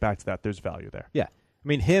does get back to that, there's value there. Yeah. I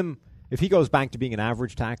mean, if he goes back to being an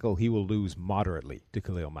average tackle, he will lose moderately to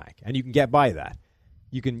Khalil Mack. And you can get by that.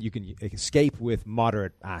 You can escape with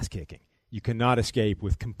moderate ass kicking. You cannot escape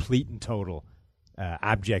with complete and total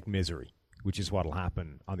abject misery, which is what will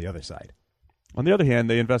happen on the other side. On the other hand,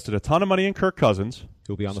 they invested a ton of money in Kirk Cousins.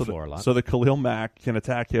 He'll be on the floor a lot. So that Khalil Mack can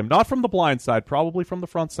attack him, not from the blind side, probably from the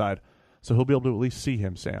front side. So he'll be able to at least see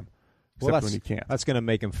him, Sam. Except when he can't. That's going to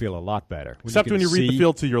make him feel a lot better. Except when you read the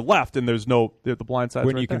field to your left and there's the blind side.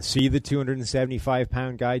 When you can see the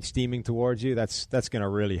 275-pound guy steaming towards you, that's going to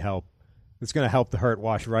really help. It's going to help the hurt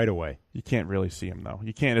wash right away. You can't really see him, though.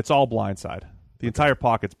 You can't. It's all blindside. The entire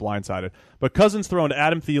pocket's blindsided. But Cousins throwing to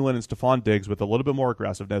Adam Thielen and Stephon Diggs with a little bit more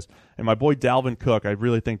aggressiveness. And my boy Dalvin Cook, I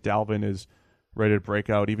really think Dalvin is ready to break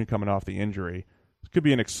out, even coming off the injury. It could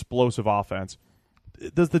be an explosive offense.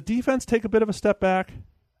 Does the defense take a bit of a step back?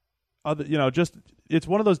 It's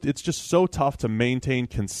one of those. It's just so tough to maintain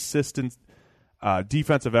consistent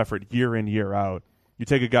defensive effort year in, year out. You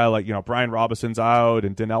take a guy like Brian Robinson's out,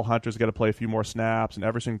 and Donnell Hunter's got to play a few more snaps, and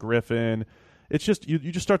Everson Griffin. It's just you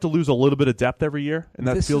just start to lose a little bit of depth every year, and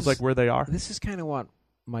that feels like where they are. This is kind of what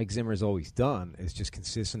Mike Zimmer's always done, is just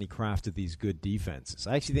consistently crafted these good defenses.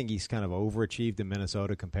 I actually think he's kind of overachieved in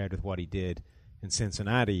Minnesota compared with what he did in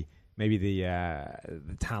Cincinnati. Maybe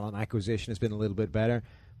the talent acquisition has been a little bit better.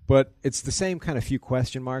 But it's the same kind of few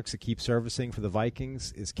question marks that keep surfacing for the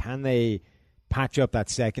Vikings is can they patch up that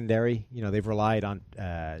secondary? They've relied on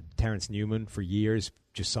Terrence Newman for years,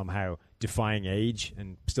 just somehow defying age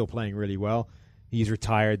and still playing really well. He's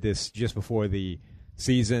retired just before the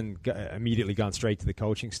season, immediately gone straight to the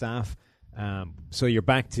coaching staff. So you're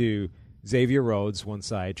back to Xavier Rhodes one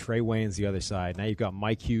side, Trey Waynes the other side. Now you've got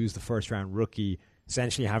Mike Hughes, the first-round rookie,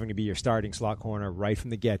 essentially having to be your starting slot corner right from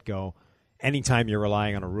the get-go. Anytime you're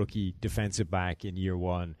relying on a rookie defensive back in year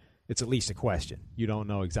one, it's at least a question. You don't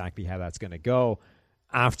know exactly how that's going to go.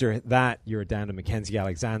 After that, you're down to Mackenzie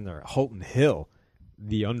Alexander. Holton Hill,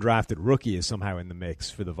 the undrafted rookie, is somehow in the mix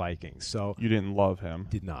for the Vikings. So you didn't love him.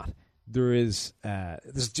 Did not. There's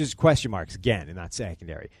just question marks again in that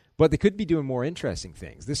secondary. But they could be doing more interesting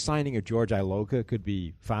things. This signing of George Iloka could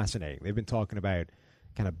be fascinating. They've been talking about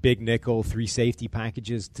kind of big nickel, 3 safety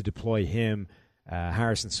packages to deploy him,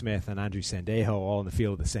 Harrison Smith and Andrew Sandejo all in the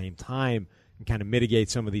field at the same time and kind of mitigate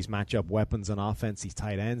some of these matchup weapons on offense, these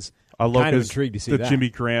tight ends. I'm kind of intrigued to see that. Jimmy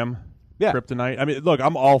Graham kryptonite. I mean, look,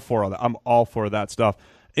 I'm all for that. I'm all for that stuff.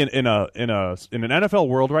 In an NFL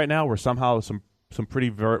world right now where somehow some pretty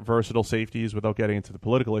versatile safeties, without getting into the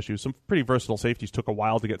political issues, some pretty versatile safeties took a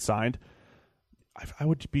while to get signed. I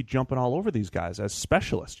would be jumping all over these guys as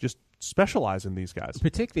specialists, just specialize in these guys.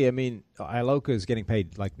 Particularly, I mean, Iloka is getting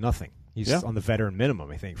paid like nothing He's on the veteran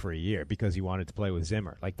minimum, I think, for a year because he wanted to play with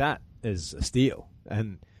Zimmer. Like, that is a steal.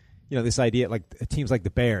 And, this idea, like, teams like the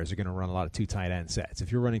Bears are going to run a lot of 2 tight end sets.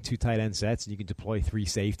 If you're running 2 tight end sets and you can deploy 3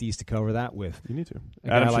 safeties to cover that with... You need to.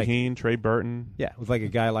 Adam Shaheen, Trey Burton. Yeah, with like a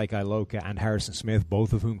guy like Iloka and Harrison Smith,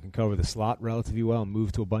 both of whom can cover the slot relatively well and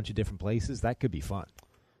move to a bunch of different places, that could be fun.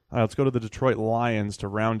 All right, let's go to the Detroit Lions to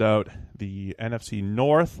round out the NFC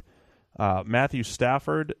North. Matthew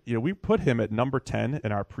Stafford, we put him at number 10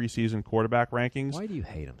 in our preseason quarterback rankings. Why do you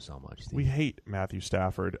hate him so much, Steve? We hate Matthew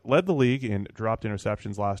Stafford. Led the league in dropped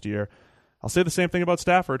interceptions last year. I'll say the same thing about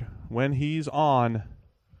Stafford. When he's on,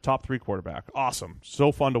 top 3 quarterback. Awesome.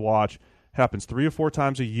 So fun to watch. Happens 3 or 4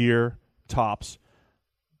 times a year, tops.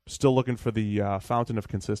 Still looking for the fountain of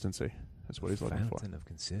consistency. That's what he's looking for. Fountain of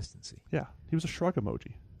consistency. Yeah. He was a shrug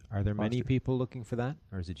emoji. Are there many people looking for that,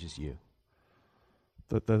 or is it just you?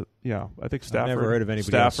 I think Stafford. I've never heard of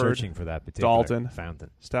anybody else searching for that particular fountain.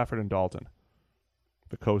 Stafford and Dalton,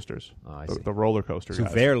 the coasters, the roller coaster so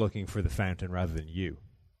guys. They're looking for the fountain rather than you.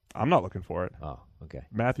 I'm not looking for it. Oh, okay.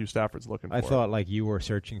 Matthew Stafford's looking for it. I thought like you were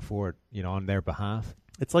searching for it, on their behalf.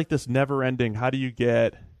 It's like this never-ending. How do you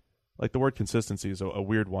get? Like the word consistency is a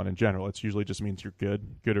weird one in general. It usually just means you're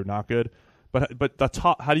good or not good. But the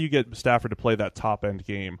top. How do you get Stafford to play that top end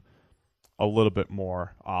game a little bit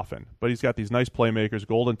more often? But he's got these nice playmakers: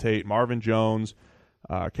 Golden Tate, Marvin Jones,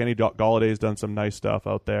 Kenny Galladay's done some nice stuff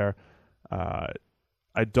out there.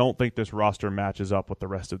 I don't think this roster matches up with the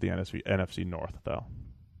rest of the NFC North, though.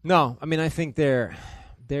 No, I mean I think they're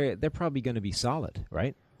probably going to be solid,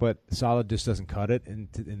 right? But solid just doesn't cut it in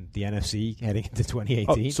the NFC heading into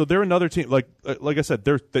 2018. Oh, so they're another team. Like I said,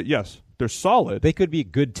 they're solid. They could be a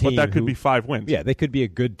good team, but that could be 5 wins. Yeah, they could be a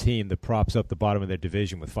good team that props up the bottom of their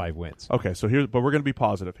division with 5 wins. Okay, so but we're going to be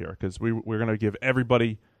positive here because we're going to give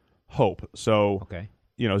everybody hope. So, okay.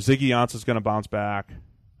 Ziggy Ansah's going to bounce back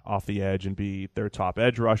off the edge and be their top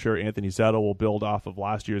edge rusher. Anthony Zettel will build off of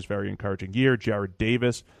last year's very encouraging year. Jared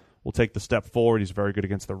Davis will take the step forward. He's very good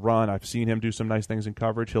against the run. I've seen him do some nice things in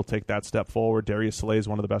coverage. He'll take that step forward. Darius Slay is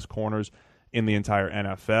one of the best corners in the entire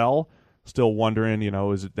NFL. Still wondering,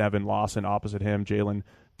 is it Nevin Lawson opposite him? Jalen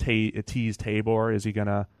Tease Tabor, is he going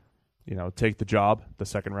to, take the job, the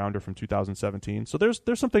second rounder from 2017? So there's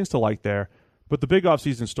some things to like there. But the big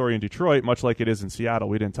offseason story in Detroit, much like it is in Seattle,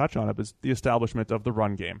 we didn't touch on it, but it's the establishment of the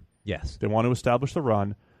run game. Yes. They want to establish the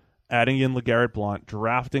run, adding in LeGarrette Blount,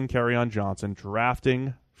 drafting Kerryon Johnson,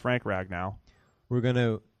 drafting Frank Ragnow. We're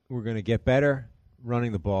gonna get better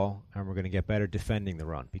running the ball, and we're gonna get better defending the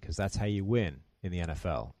run because that's how you win in the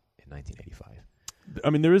NFL in 1985. I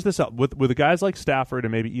mean, there is this with the guys like Stafford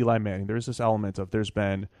and maybe Eli Manning. There is this element of there's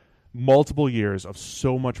been multiple years of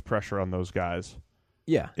so much pressure on those guys.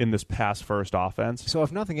 Yeah. In this pass-first offense. So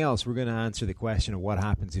if nothing else, we're going to answer the question of what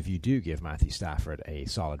happens if you do give Matthew Stafford a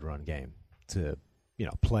solid run game to,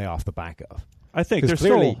 play off the back of. I think there's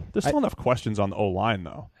still enough questions on the O-line,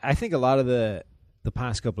 though. I think a lot of the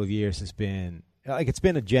past couple of years has been it's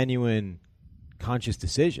been a genuine conscious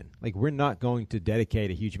decision. Like, we're not going to dedicate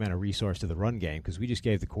a huge amount of resource to the run game because we just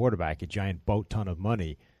gave the quarterback a giant boat ton of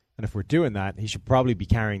money, and if we're doing that, he should probably be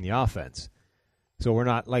carrying the offense. So we're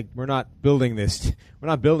not building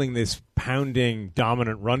this pounding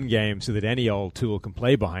dominant run game so that any old tool can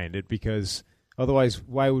play behind it, because otherwise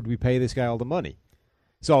why would we pay this guy all the money?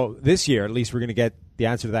 So this year, at least, we're going to get the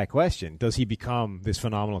answer to that question. Does he become this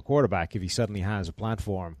phenomenal quarterback if he suddenly has a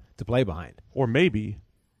platform to play behind? Or maybe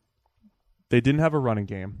they didn't have a running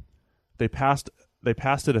game. They passed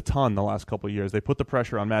it a ton the last couple of years. They put the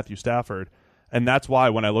pressure on Matthew Stafford, and that's why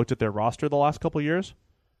when I looked at their roster the last couple of years,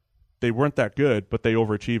 they weren't that good, but they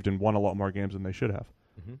overachieved and won a lot more games than they should have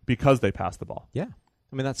because they passed the ball. Yeah.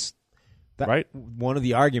 I mean, that's right. One of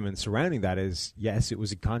the arguments surrounding that is, yes, it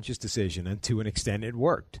was a conscious decision, and to an extent it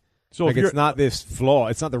worked. So it's not this flaw.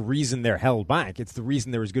 It's not the reason they're held back. It's the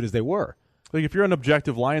reason they're as good as they were. Like, if you're an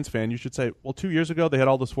objective Lions fan, you should say, well, 2 years ago they had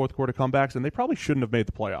all those fourth quarter comebacks, and they probably shouldn't have made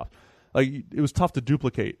the playoff. Like, it was tough to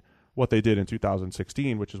duplicate what they did in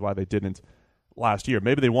 2016, which is why they didn't last year.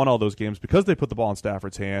 Maybe they won all those games because they put the ball in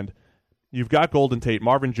Stafford's hand. You've got Golden Tate,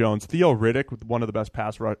 Marvin Jones, Theo Riddick, with one of the best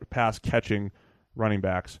pass-catching running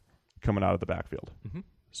backs coming out of the backfield. Mm-hmm.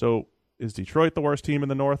 So is Detroit the worst team in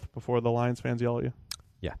the North before the Lions fans yell at you?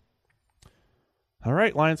 Yeah. All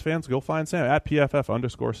right, Lions fans, go find Sam at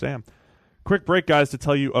PFF_Sam. Quick break, guys, to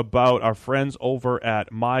tell you about our friends over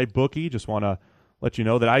at MyBookie. Just want to let you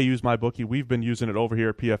know that I use MyBookie. We've been using it over here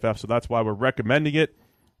at PFF, so that's why we're recommending it.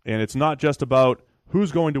 And it's not just about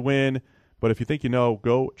who's going to win, but if you think you know,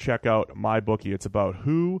 go check out MyBookie. It's about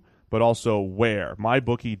who, but also where.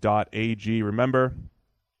 MyBookie.ag. Remember,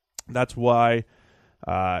 that's why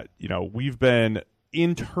we've been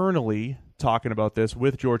internally talking about this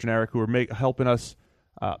with George and Eric, who are helping us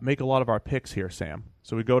make a lot of our picks here, Sam.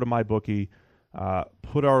 So we go to MyBookie,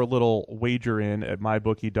 put our little wager in at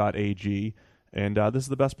mybookie.ag, and this is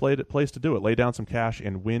the best place to do it. Lay down some cash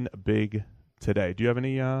and win big today. Do you have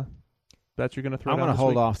any bets you're going to throw down? I'm going to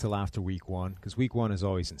hold off till after week 1 because week 1 is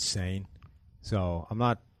always insane. So I'm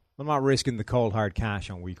not risking the cold hard cash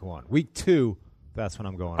on week 1. Week 2, that's when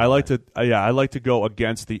I'm going. I like to go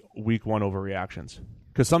against the week 1 overreactions.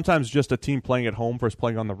 Because sometimes just a team playing at home versus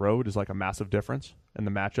playing on the road is like a massive difference, and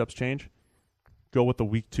the matchups change. Go with the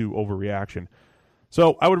week 2 overreaction.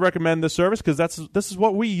 So I would recommend this service because this is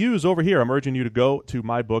what we use over here. I'm urging you to go to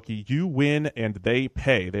MyBookie. You win and they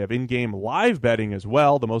pay. They have in-game live betting as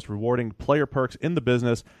well, the most rewarding player perks in the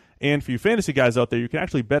business. And for you fantasy guys out there, you can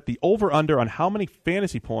actually bet the over-under on how many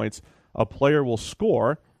fantasy points a player will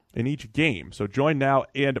score in each game. So join now,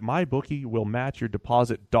 and MyBookie will match your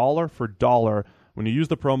deposit dollar for dollar when you use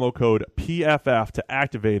the promo code PFF to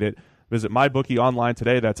activate it. Visit MyBookie online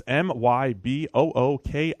today. That's MyBookie.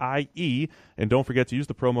 And don't forget to use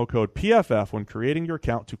the promo code PFF when creating your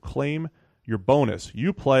account to claim your bonus.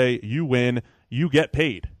 You play, you win, you get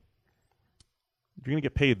paid. You're going to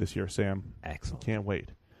get paid this year, Sam. Excellent. Can't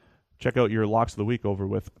wait. Check out your locks of the week over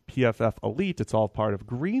with PFF Elite. It's all part of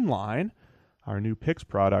Greenline, our new picks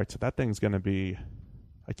product. That thing's going to be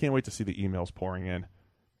 – I can't wait to see the emails pouring in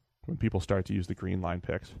when people start to use the Greenline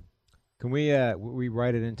picks. Can we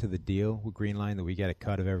write it into the deal with Greenline that we get a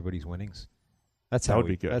cut of everybody's winnings? That would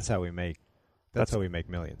be good. That's how we make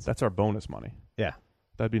millions. That's our bonus money. Yeah.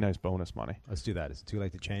 That'd be nice bonus money. Let's do that. Is it too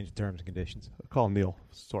late to change the terms and conditions? I'll call Neil,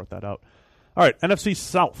 sort that out. All right, NFC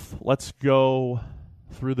South. Let's go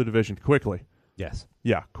through the division quickly. Yes.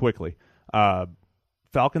 Yeah, quickly.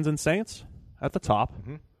 Falcons and Saints at the top.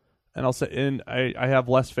 Mm-hmm. And I'll say, I have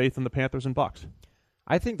less faith in the Panthers and Bucks.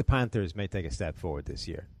 I think the Panthers may take a step forward this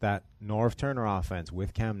year. That Norv Turner offense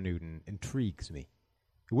with Cam Newton intrigues me.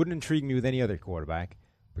 It wouldn't intrigue me with any other quarterback,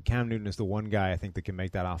 but Cam Newton is the one guy I think that can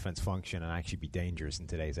make that offense function and actually be dangerous in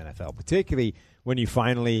today's NFL, particularly when you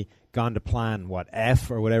finally gone to plan,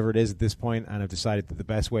 F or whatever it is at this point, and have decided that the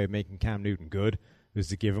best way of making Cam Newton good is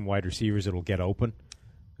to give him wide receivers that'll get open.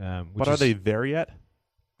 But are they there yet?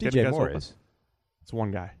 DJ Moore is. It's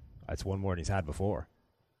one guy. That's one more than he's had before.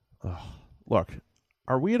 Look.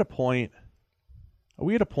 Are we at a point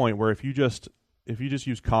where if you just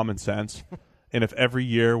use common sense and if every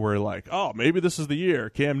year we're like, oh, maybe this is the year,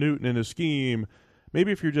 Cam Newton in his scheme,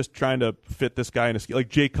 maybe if you're just trying to fit this guy in a scheme, like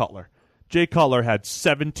Jay Cutler. Jay Cutler had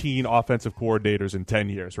 17 offensive coordinators in 10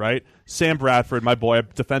 years, right? Sam Bradford, my boy, I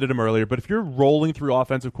defended him earlier, but if you're rolling through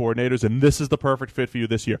offensive coordinators and this is the perfect fit for you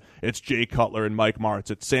this year, it's Jay Cutler and Mike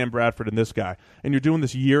Martz, it's Sam Bradford and this guy, and you're doing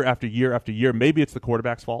this year after year after year, maybe it's the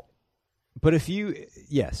quarterback's fault. But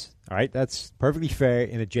yes, all right, that's perfectly fair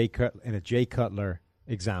in a Jay Cutler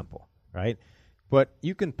example, right? But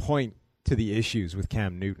you can point to the issues with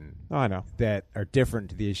Cam Newton. Oh, I know. That are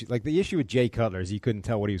different to the issue. Like the issue with Jay Cutler is he couldn't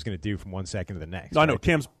tell what he was going to do from one second to the next. No, I know.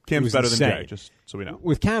 Cam's better than Jay, just so we know.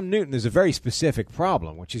 With Cam Newton, there's a very specific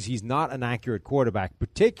problem, which is he's not an accurate quarterback,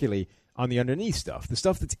 particularly on the underneath stuff. The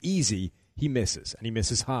stuff that's easy, he misses, and he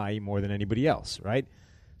misses high more than anybody else, right?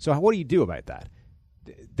 So what do you do about that?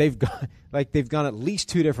 They've gone at least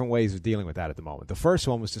two different ways of dealing with that at the moment. The first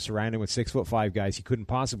one was to surround him with 6'5" guys he couldn't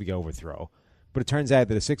possibly overthrow. But it turns out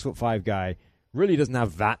that a 6'5" guy really doesn't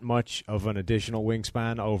have that much of an additional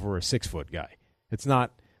wingspan over a 6-foot guy. It's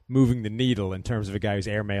not moving the needle in terms of a guy who's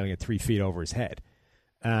airmailing it 3 feet over his head.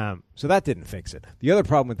 So that didn't fix it. The other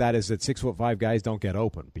problem with that is that 6'5" guys don't get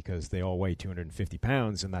open because they all weigh 250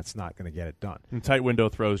 pounds, and that's not going to get it done. And tight window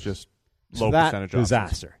throws just low so that percentage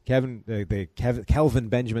disaster. The Kelvin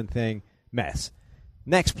Benjamin thing, mess.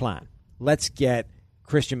 Next plan. Let's get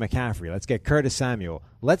Christian McCaffrey. Let's get Curtis Samuel.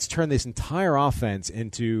 Let's turn this entire offense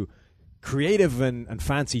into creative and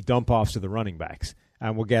fancy dump-offs to the running backs.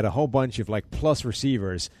 And we'll get a whole bunch of plus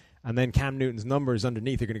receivers, and then Cam Newton's numbers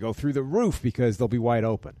underneath are going to go through the roof because they'll be wide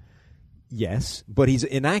open. Yes, but he's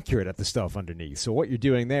inaccurate at the stuff underneath. So what you're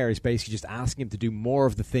doing there is basically just asking him to do more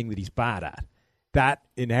of the thing that he's bad at. That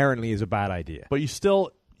inherently is a bad idea. But you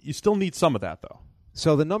still need some of that, though.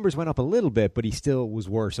 So the numbers went up a little bit, but he still was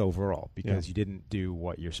worse overall because you didn't do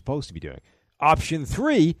what you're supposed to be doing. Option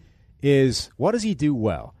 3 is, what does he do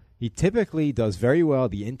well? He typically does very well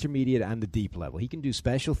the intermediate and the deep level. He can do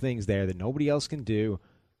special things there that nobody else can do.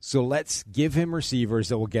 So let's give him receivers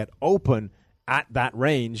that will get open at that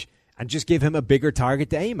range and just give him a bigger target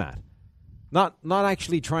to aim at. Not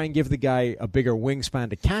actually try and give the guy a bigger wingspan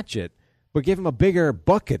to catch it, but give him a bigger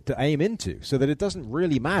bucket to aim into so that it doesn't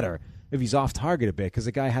really matter if he's off target a bit because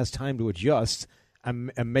the guy has time to adjust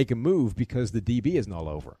and make a move because the DB isn't all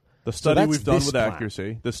over. The study we've done with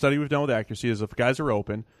accuracy is if guys are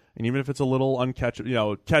open, and even if it's a little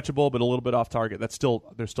catchable, but a little bit off target, there's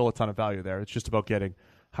still a ton of value there. It's just about getting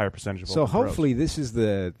higher percentage of open So hopefully throws.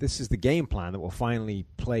 this is the game plan that will finally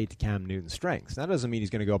play to Cam Newton's strengths. That doesn't mean he's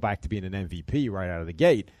going to go back to being an MVP right out of the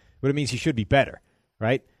gate, but it means he should be better,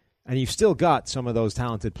 right? And you've still got some of those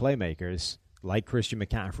talented playmakers like Christian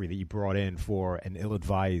McCaffrey that you brought in for an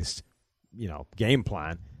ill-advised, game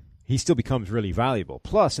plan. He still becomes really valuable.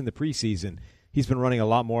 Plus, in the preseason, he's been running a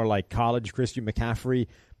lot more like college Christian McCaffrey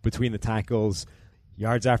between the tackles,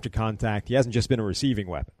 yards after contact. He hasn't just been a receiving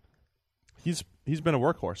weapon. He's been a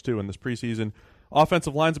workhorse, too, in this preseason.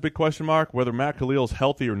 Offensive line's a big question mark. Whether Matt Khalil's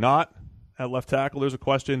healthy or not at left tackle, there's a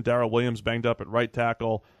question. Darrell Williams banged up at right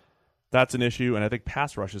tackle. That's an issue, and I think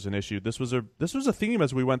pass rush is an issue. This was a theme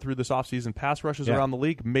as we went through this offseason. Pass rushes around the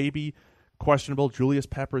league, maybe questionable. Julius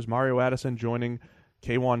Peppers, Mario Addison joining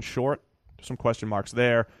K'Wan Short. Some question marks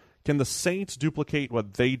there. Can the Saints duplicate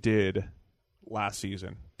what they did last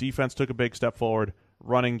season? Defense took a big step forward.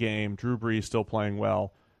 Running game, Drew Brees still playing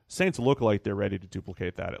well. Saints look like they're ready to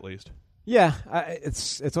duplicate that at least. Yeah,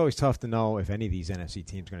 it's always tough to know if any of these NFC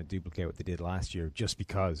teams are going to duplicate what they did last year just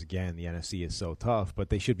because, again, the NFC is so tough. But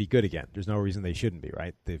they should be good again. There's no reason they shouldn't be,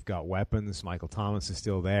 right? They've got weapons. Michael Thomas is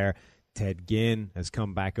still there. Ted Ginn has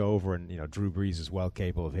come back over, and Drew Brees is well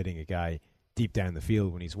capable of hitting a guy deep down the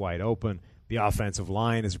field when he's wide open. The offensive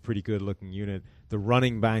line is a pretty good-looking unit. The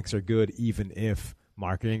running backs are good, even if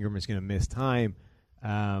Mark Ingram is going to miss time.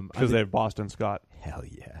 Because they have Boston Scott. Hell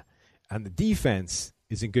yeah. And the defense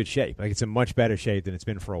is in good shape. Like, it's in much better shape than it's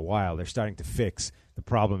been for a while. They're starting to fix the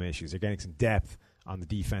problem issues. They're getting some depth on the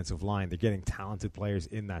defensive line. They're getting talented players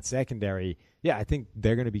in that secondary. Yeah, I think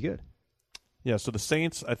they're going to be good. Yeah, so the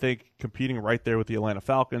Saints, I think, competing right there with the Atlanta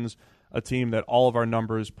Falcons, a team that all of our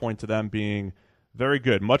numbers point to them being very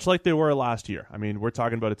good, much like they were last year. I mean, we're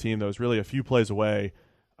talking about a team that was really a few plays away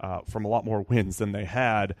from a lot more wins than they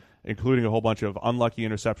had, including a whole bunch of unlucky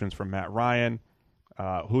interceptions from Matt Ryan.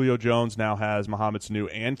 Julio Jones now has Mohamed Sanu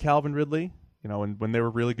and Calvin Ridley. And when they were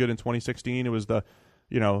really good in 2016, it was the,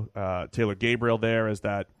 Taylor Gabriel there as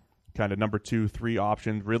that kind of number 2-3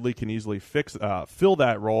 option. Ridley can easily fill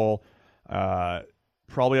that role.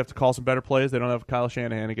 Probably have to call some better plays. They don't have Kyle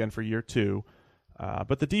Shanahan again for year 2.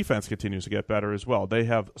 But the defense continues to get better as well. They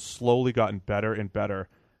have slowly gotten better and better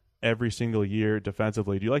every single year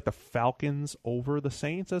defensively. Do you like the Falcons over the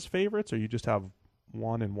Saints as favorites, or you just have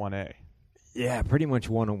 1 and 1A? Yeah, pretty much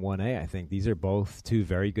 1 and 1A, I think. These are both two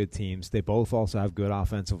very good teams. They both also have good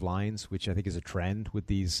offensive lines, which I think is a trend with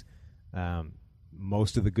these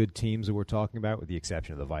most of the good teams that we're talking about, with the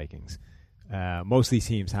exception of the Vikings. Most of these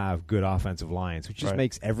teams have good offensive lines, which just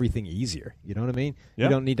makes everything easier. You know what I mean? Yeah. You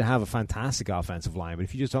don't need to have a fantastic offensive line, but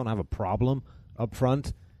if you just don't have a problem up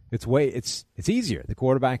front, it's easier. The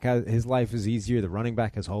quarterback his life is easier. The running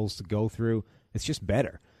back has holes to go through. It's just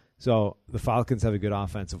better. So the Falcons have a good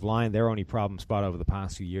offensive line. Their only problem spot over the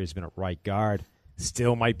past few years has been at right guard.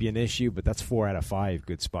 Still might be an issue, but that's 4 out of 5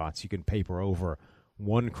 good spots. You can paper over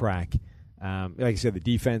one crack. Like I said, the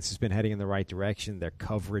defense has been heading in the right direction. Their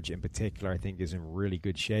coverage in particular, I think, is in really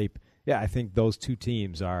good shape. Yeah, I think those two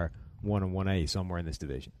teams are 1 and 1A somewhere in this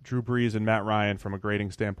division. Drew Brees and Matt Ryan, from a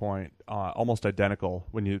grading standpoint, almost identical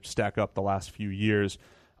when you stack up the last few years.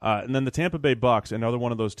 And then the Tampa Bay Bucks, another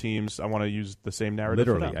one of those teams, I want to use the same narrative.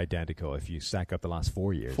 Literally identical if you stack up the last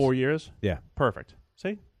 4 years. 4 years? Yeah. Perfect.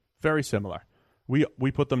 See? Very similar. We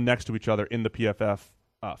put them next to each other in the PFF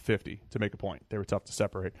 50 to make a point. They were tough to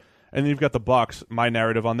separate. And then you've got the Bucks. My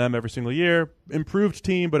narrative on them every single year, improved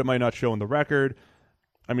team, but it might not show in the record.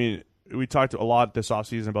 I mean, we talked a lot this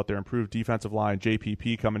offseason about their improved defensive line,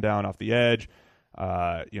 JPP coming down off the edge,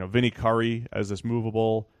 Vinny Curry as this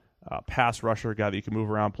movable pass rusher, guy that you can move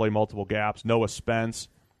around, play multiple gaps. Noah Spence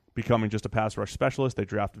becoming just a pass rush specialist. They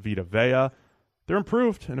draft Vita Vea. They're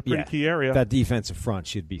improved in a pretty key area. That defensive front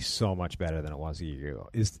should be so much better than it was a year ago.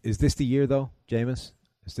 Is this the year, though, Jameis?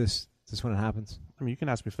 Is this when it happens? I mean, you can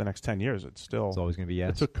ask me for the next 10 years. It's always going to be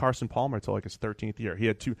yes. It took Carson Palmer until his 13th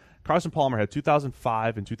year. Carson Palmer had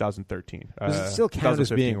 2005 and 2013. Does it still count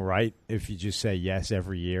as being right if you just say yes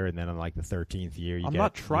every year and then on the 13th year you I'm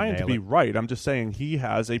not trying to be right. I'm just saying he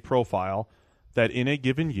has a profile that in a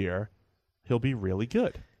given year he'll be really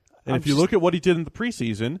good. And if you look at what he did in the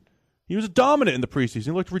preseason, he was dominant in the preseason.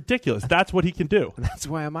 He looked ridiculous. That's what he can do. That's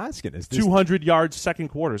why I'm asking. Is this 200 yards second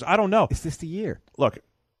quarters. I don't know. Is this the year? Look,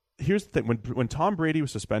 here's the thing. When Tom Brady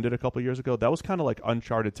was suspended a couple of years ago, that was kind of like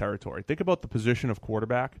uncharted territory. Think about the position of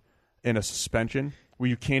quarterback in a suspension where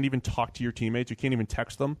you can't even talk to your teammates. You can't even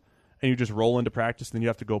text them. and you just roll into practice, and then you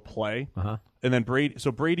have to go play. And then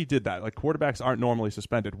Brady did that. Like, quarterbacks aren't normally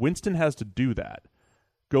suspended. Winston has to do that,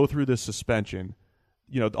 go through this suspension.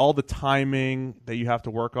 All the timing that you have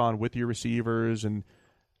to work on with your receivers, and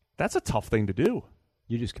that's a tough thing to do.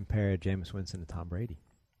 You just compare Jameis Winston to Tom Brady.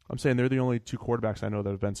 I'm saying they're the only two quarterbacks I know that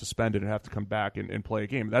have been suspended and have to come back and play a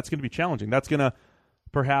game. That's going to be challenging. That's going to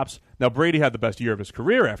perhaps – now, Brady had the best year of his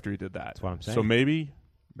career after he did that. That's what I'm saying. So maybe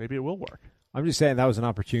it will work. I'm just saying that was an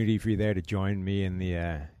opportunity for you there to join me in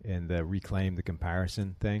the reclaim the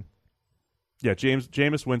comparison thing. Yeah,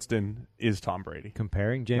 Jameis Winston is Tom Brady.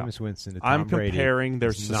 Comparing Jameis Winston to Tom Brady. I'm comparing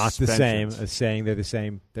their suspensions. Not the same as saying they're the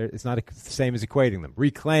same. It's not the same as equating them.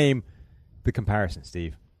 Reclaim the comparison,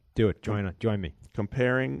 Steve. Do it. Join me.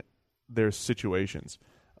 Comparing their situations.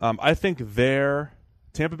 I think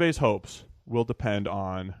Tampa Bay's hopes will depend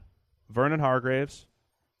on Vernon Hargreaves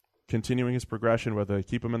continuing his progression, whether they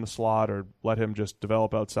keep him in the slot or let him just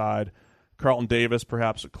develop outside. Carlton Davis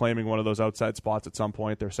perhaps claiming one of those outside spots at some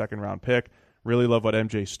point, their second-round pick. Really love what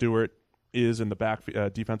M.J. Stewart is in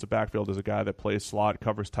the defensive backfield as a guy that plays slot,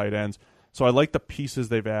 covers tight ends. So I like the pieces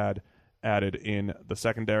they've added in the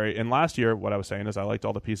secondary. And last year, what I was saying is I liked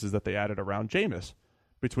all the pieces that they added around Jameis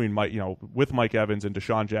between with Mike Evans and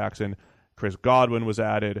Deshaun Jackson. Chris Godwin was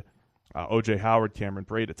added, O.J. Howard, Cameron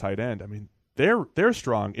Brate at tight end. I mean, they're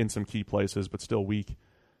strong in some key places, but still weak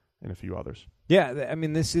in a few others. Yeah, I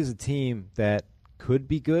mean, this is a team that could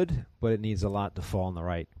be good, but it needs a lot to fall in the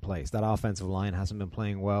right place. That offensive line hasn't been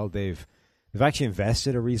playing well. They've actually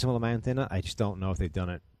invested a reasonable amount in it. I just don't know if they've done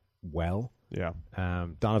it well. Yeah.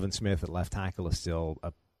 Donovan Smith at left tackle is still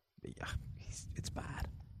it's bad.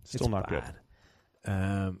 Still not good.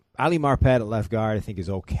 Ali Marpet at left guard I think is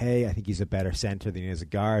okay. I think he's a better center than he is a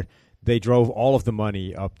guard. They drove all of the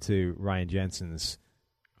money up to Ryan Jensen's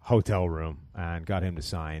hotel room and got him to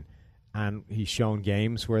sign. And he's shown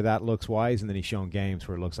games where that looks wise, and then he's shown games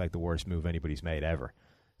where it looks like the worst move anybody's made ever.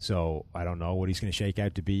 So I don't know what he's going to shake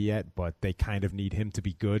out to be yet, but they kind of need him to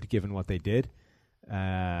be good given what they did.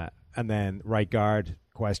 And then right guard,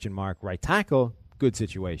 question mark, right tackle, good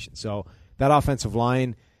situation. So that offensive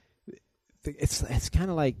line, it's kind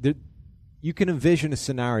of like you can envision a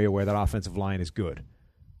scenario where that offensive line is good,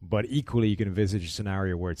 but equally you can envisage a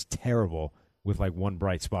scenario where it's terrible with like one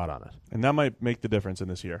bright spot on it. And that might make the difference in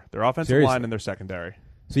this year. Their offensive line and their secondary.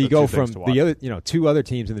 So you go from the other, two other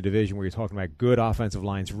teams in the division where you're talking about good offensive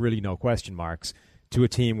lines, really no question marks, to a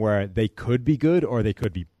team where they could be good or they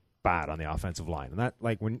could be bad on the offensive line. And that,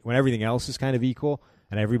 like, when everything else is kind of equal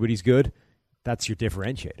and everybody's good, that's your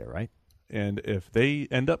differentiator, right? And if they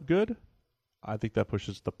end up good, I think that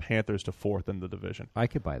pushes the Panthers to fourth in the division. I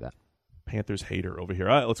could buy that. Panthers hater over here.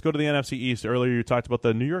 All right, let's go to the NFC East. Earlier you talked about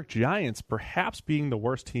the New York Giants perhaps being the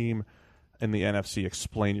worst team in the NFC.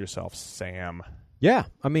 Explain yourself, Sam. Yeah,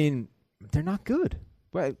 I mean, they're not good.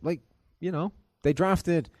 But, they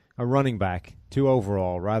drafted a running back, 2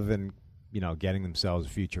 overall, rather than, getting themselves a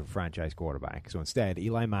future franchise quarterback. So instead,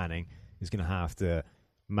 Eli Manning is going to have to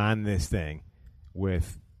man this thing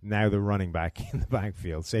with now the running back in the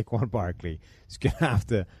backfield. Saquon Barkley is going to have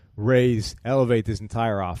to elevate this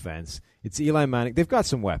entire offense. It's Eli Manning. They've got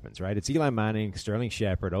some weapons, right? It's Eli Manning, Sterling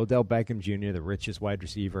Shepard, Odell Beckham Jr., the richest wide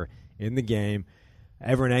receiver in the game.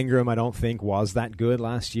 Evan Engram, I don't think, was that good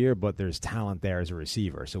last year, but there's talent there as a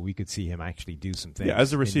receiver, so we could see him actually do some things. Yeah,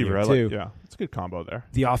 as a receiver, it's a good combo there.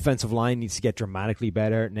 The offensive line needs to get dramatically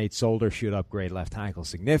better. Nate Solder should upgrade left tackle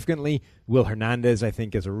significantly. Will Hernandez, I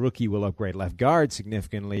think, as a rookie, will upgrade left guard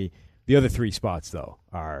significantly. The other 3 spots, though,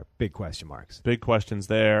 are big question marks. Big questions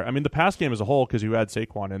there. I mean, the pass game as a whole, because you had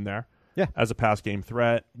Saquon in there as a pass game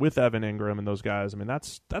threat with Evan Engram and those guys. I mean,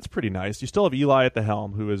 that's pretty nice. You still have Eli at the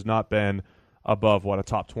helm, who has not been above, a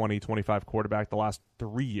top 20, 25 quarterback the last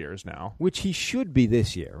 3 years now. Which he should be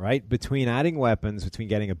this year, right? Between adding weapons, between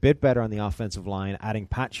getting a bit better on the offensive line, adding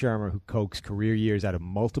Pat Shurmur, who coaxed career years out of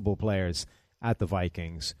multiple players at the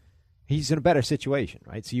Vikings, he's in a better situation,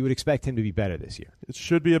 right? So you would expect him to be better this year. It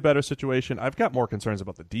should be a better situation. I've got more concerns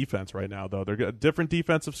about the defense right now, though. They've got a different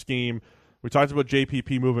defensive scheme. We talked about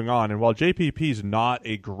JPP moving on, and while JPP is not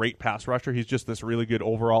a great pass rusher, he's just this really good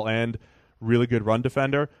overall end, really good run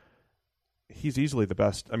defender. He's easily the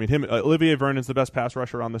best. I mean, Olivier Vernon's the best pass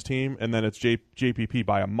rusher on this team, and then it's JPP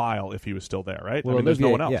by a mile if he was still there, right? Well, there's no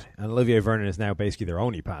one else. Yeah, and Olivier Vernon is now basically their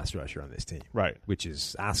only pass rusher on this team. Right. Which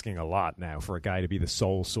is asking a lot now for a guy to be the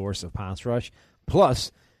sole source of pass rush.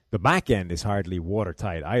 Plus, the back end is hardly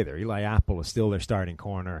watertight either. Eli Apple is still their starting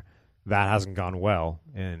corner. That hasn't gone well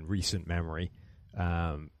in recent memory.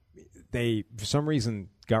 They, for some reason,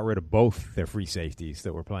 got rid of both their free safeties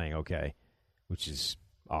that were playing okay, which is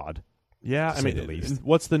odd. Yeah, I mean, at least.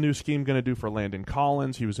 What's the new scheme going to do for Landon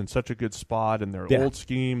Collins? He was in such a good spot in their old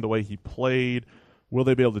scheme, the way he played. Will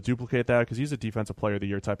they be able to duplicate that? Because he's a Defensive Player of the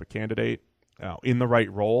Year type of candidate in the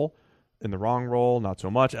right role. In the wrong role, not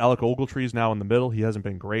so much. Alec Ogletree's now in the middle. He hasn't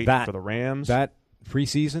been great for the Rams. That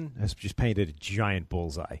preseason has just painted a giant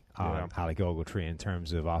bullseye on Alec Ogletree in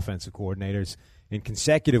terms of offensive coordinators. In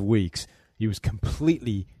consecutive weeks, he was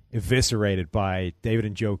completely eviscerated by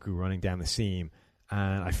David Njoku running down the seam.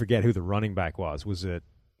 And I forget who the running back was. Who was it?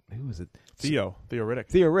 Theo Riddick.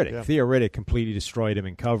 Theo Riddick completely destroyed him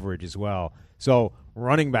in coverage as well. So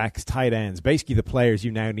running backs, tight ends, basically the players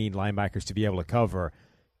you now need linebackers to be able to cover.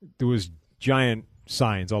 There was giant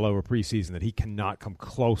signs all over preseason that he cannot come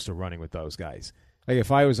close to running with those guys. Like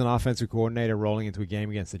if I was an offensive coordinator rolling into a game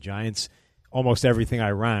against the Giants, almost everything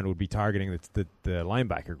I ran would be targeting the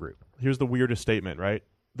linebacker group. Here's the weirdest statement, right?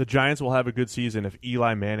 The Giants will have a good season if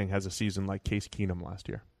Eli Manning has a season like Case Keenum last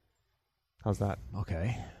year. How's that?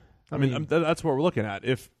 Okay. I mean that's what we're looking at.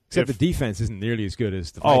 Except the defense isn't nearly as good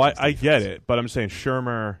as the Vikings I get it, but I'm saying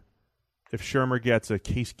if Shurmur gets a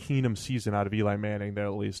Case Keenum season out of Eli Manning,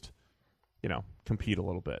 they'll at least, compete a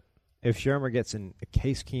little bit. If Shurmur gets a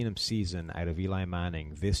Case Keenum season out of Eli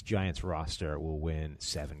Manning, this Giants roster will win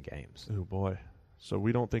 7 games. Oh, boy. So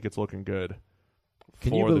we don't think it's looking good.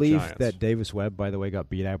 Can you believe that Davis Webb, by the way, got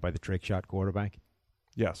beat out by the trick shot quarterback?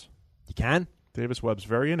 Yes. You can? Davis Webb's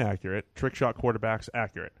very inaccurate. Trick shot quarterback's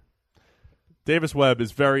accurate. Davis Webb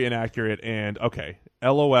is very inaccurate, and, okay,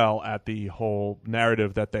 LOL at the whole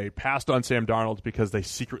narrative that they passed on Sam Darnold because they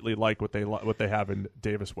secretly like what they have in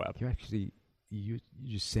Davis Webb. You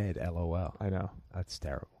just said LOL. I know. That's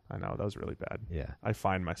terrible. I know. That was really bad. Yeah. I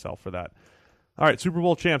find myself for that. All right, Super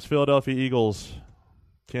Bowl champs, Philadelphia Eagles.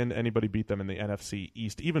 Can anybody beat them in the NFC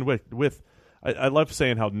East? Even with I love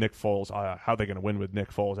saying how Nick Foles, how they're going to win with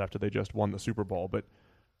Nick Foles after they just won the Super Bowl, but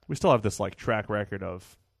we still have this track record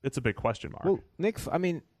of it's a big question mark. Well,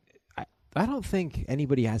 I don't think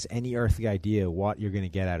anybody has any earthly idea what you're going to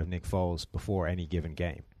get out of Nick Foles before any given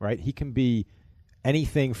game, right? He can be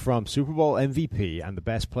anything from Super Bowl MVP and the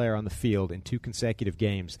best player on the field in 2 consecutive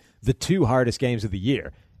games, the 2 hardest games of the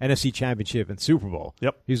year, NFC Championship and Super Bowl.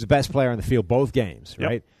 Yep. He was the best player on the field both games,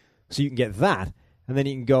 right? Yep. So you can get that, and then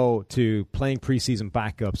you can go to playing preseason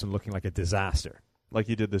backups and looking like a disaster. Like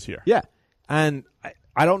you did this year. Yeah. And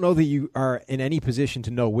I don't know that you are in any position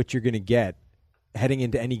to know what you're going to get heading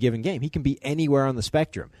into any given game. He can be anywhere on the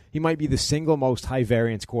spectrum. He might be the single most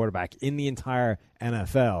high-variance quarterback in the entire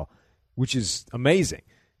NFL, which is amazing.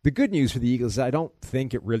 The good news for the Eagles is I don't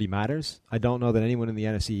think it really matters. I don't know that anyone in the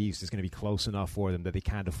NFC East is going to be close enough for them that they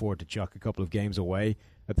can't afford to chuck a couple of games away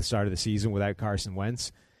at the start of the season without Carson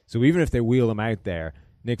Wentz. So even if they wheel him out there,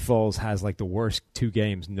 Nick Foles has the worst 2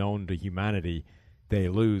 games known to humanity. They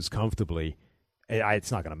lose comfortably.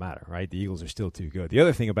 It's not going to matter, right? The Eagles are still too good. The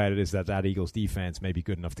other thing about it is that Eagles defense may be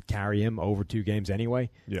good enough to carry him over 2 games anyway,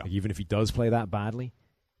 even if he does play that badly.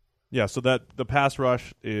 Yeah, so that the pass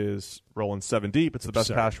rush is rolling 7 deep. It's the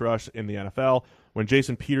best pass rush in the NFL. When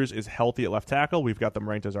Jason Peters is healthy at left tackle, we've got them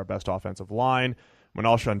ranked as our best offensive line. When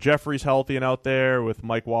Alshon Jeffrey's healthy and out there with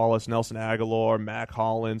Mike Wallace, Nelson Aguilar, Mac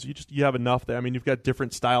Hollins, you have enough there. I mean, you've got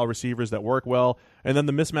different style receivers that work well, and then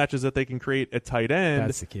the mismatches that they can create at tight end.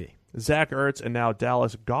 That's the key. Zach Ertz and now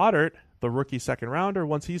Dallas Goedert, the rookie second rounder,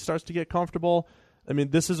 once he starts to get comfortable. I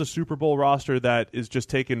mean, this is a Super Bowl roster that is just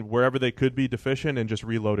taking wherever they could be deficient and just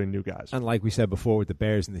reloading new guys. And like we said before with the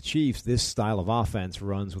Bears and the Chiefs, this style of offense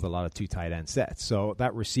runs with a lot of 2 tight end sets. So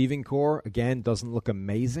that receiving core, again, doesn't look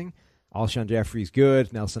amazing. Alshon Jeffrey's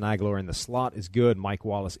good. Nelson Aguilar in the slot is good. Mike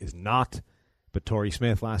Wallace is not. But Torrey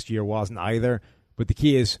Smith last year wasn't either. But the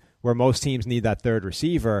key is where most teams need that third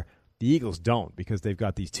receiver, the Eagles don't because they've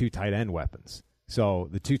got these 2 tight end weapons. So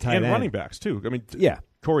the 2 tight end. And running backs, too. I mean,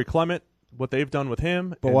 Corey Clement, what they've done with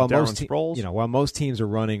him, but while Sproles. Most teams are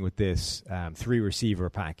running with this 3 receiver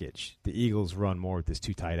package, the Eagles run more with this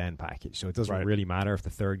 2 tight end package. So it doesn't really matter if the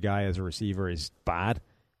third guy as a receiver is bad.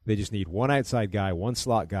 They just need 1 outside guy, 1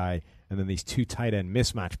 slot guy, and then these 2 tight end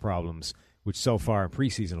mismatch problems, which so far in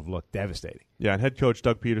preseason have looked devastating. Yeah, and head coach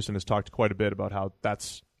Doug Peterson has talked quite a bit about how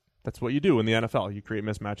that's what you do in the NFL. You create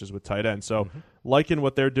mismatches with tight ends. So liking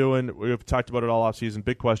what they're doing. We've talked about it all offseason.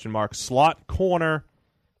 Big question mark. Slot corner.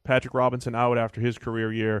 Patrick Robinson out after his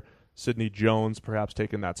career year. Sidney Jones perhaps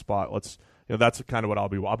taking that spot. That's kind of what I'll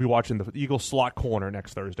be watching the Eagles slot corner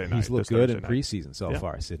next Thursday night. He's looked good in preseason so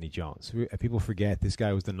far, Sidney Jones. People forget this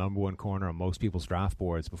guy was the number 1 corner on most people's draft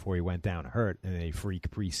boards before he went down hurt in a freak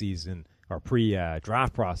preseason or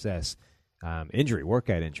pre-draft process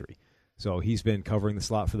workout injury. So he's been covering the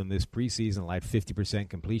slot for them this preseason, like 50%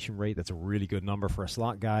 completion rate. That's a really good number for a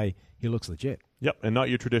slot guy. He looks legit. Yep, and not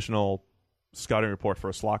your traditional scouting report for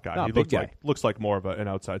a slot guy. No, He big guy. looks like more of an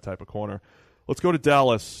outside type of corner. Let's go to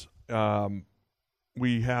Dallas.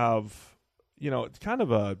 We have, it's kind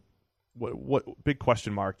of a what big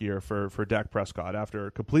question mark here for Dak Prescott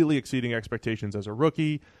after completely exceeding expectations as a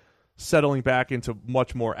rookie, settling back into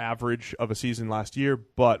much more average of a season last year,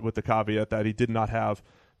 but with the caveat that he did not have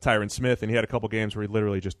Tyron Smith, and he had a couple games where he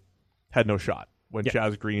literally just had no shot when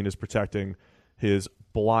Chaz Green is protecting his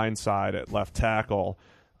blind side at left tackle.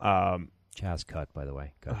 Chaz cut, by the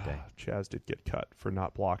way. Cut day. Chaz did get cut for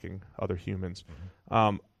not blocking other humans.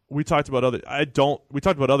 We talked about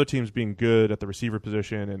other teams being good at the receiver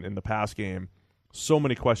position and in the pass game. So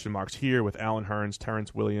many question marks here with Allen Hurns,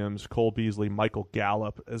 Terrence Williams, Cole Beasley, Michael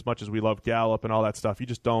Gallup. As much as we love Gallup and all that stuff, you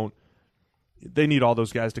just don't. They need all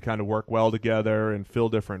those guys to kind of work well together and fill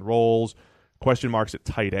different roles. Question marks at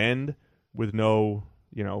tight end with no,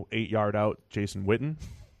 8-yard out Jason Witten.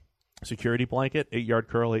 Security blanket, 8-yard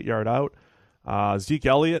curl, 8-yard out. Zeke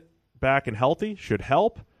Elliott back and healthy should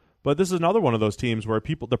help. But this is another one of those teams where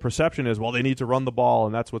the perception is, well, they need to run the ball,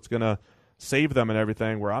 and that's what's going to save them and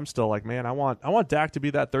everything, where I'm still like, man, I want Dak to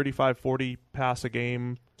be that 35-40 pass a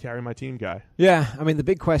game, carry my team guy. Yeah, I mean, the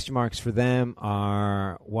big question marks for them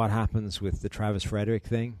are what happens with the Travis Frederick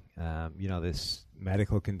thing. This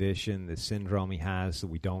medical condition, this syndrome he has that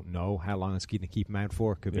we don't know how long it's going to keep him out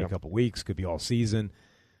for. Could be a couple weeks, could be all season.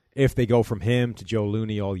 If they go from him to Joe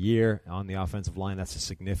Looney all year on the offensive line, that's a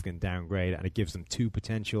significant downgrade, and it gives them two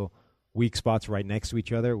potential weak spots right next to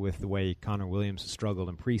each other with the way Connor Williams has struggled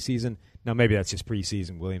in preseason. Now, maybe that's just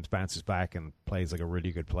preseason. Williams bounces back and plays like a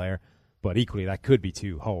really good player, but equally that could be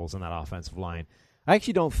two holes in that offensive line. I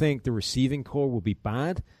actually don't think the receiving core will be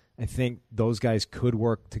bad. I think those guys could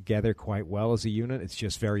work together quite well as a unit. It's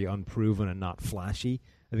just very unproven and not flashy.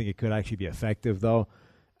 I think it could actually be effective, though.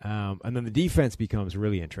 And then the defense becomes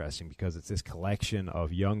really interesting because it's this collection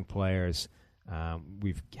of young players.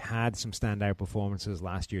 We've had some standout performances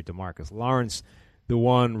last year. DeMarcus Lawrence, the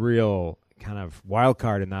one real kind of wild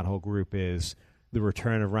card in that whole group is the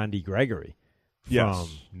return of Randy Gregory from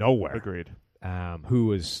nowhere. Agreed.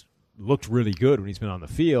 Who has looked really good when he's been on the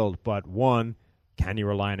field, but one, can you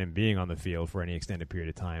rely on him being on the field for any extended period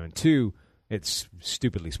of time? And two, it's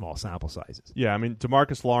stupidly small sample sizes. Yeah, I mean,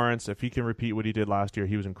 DeMarcus Lawrence, if he can repeat what he did last year,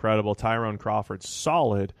 he was incredible. Tyrone Crawford's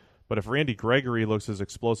solid, but if Randy Gregory looks as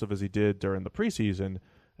explosive as he did during the preseason,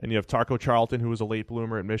 and you have Tarko Charlton, who was a late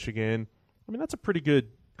bloomer at Michigan, I mean, that's a pretty good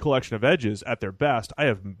collection of edges at their best. I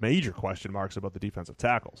have major question marks about the defensive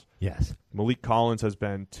tackles. Yes. Malik Collins has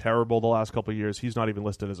been terrible the last couple of years. He's not even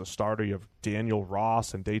listed as a starter. You have Daniel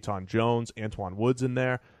Ross and Dayton Jones, Antoine Woods in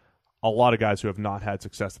there. A lot of guys who have not had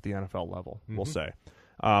success at the NFL level, we'll say.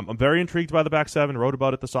 I'm very intrigued by the back seven. Wrote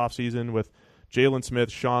about it this offseason with Jalen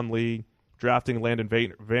Smith, Sean Lee, drafting Landon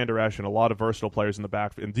Vander Esch, and a lot of versatile players in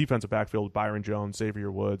the defensive backfield, Byron Jones,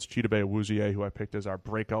 Xavier Woods, Chidobe Awuzie, who I picked as our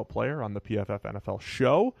breakout player on the PFF NFL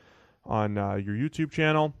show on your YouTube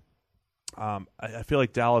channel. I feel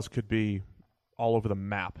like Dallas could be all over the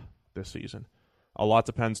map this season. A lot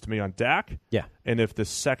depends to me on Dak. Yeah. And if the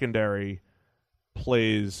secondary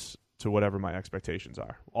plays to whatever my expectations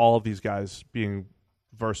are. All of these guys being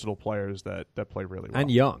versatile players that play really well. And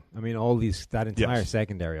young. I mean, that entire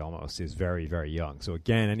secondary almost is very, very young. So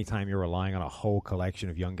again, anytime you're relying on a whole collection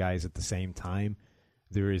of young guys at the same time,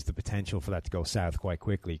 there is the potential for that to go south quite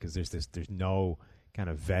quickly because there's no kind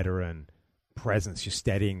of veteran presence just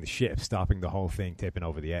steadying the ship, stopping the whole thing tipping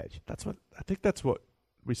over the edge. I think that's what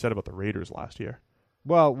we said about the Raiders last year.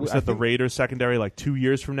 Well, we said the Raiders secondary like 2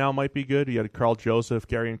 years from now might be good. You had Carl Joseph,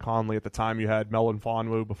 Garyon Conley. At the time, you had Melvin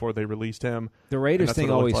Fonwu before they released him. The Raiders thing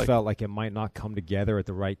always felt like it might not come together at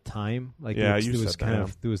the right time. Like there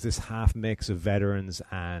was this half mix of veterans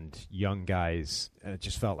and young guys, and it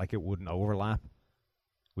just felt like it wouldn't overlap,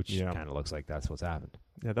 which kind of looks like that's what's happened.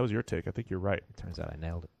 Yeah, that was your take. I think you're right. Turns out I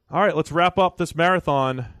nailed it. All right, let's wrap up this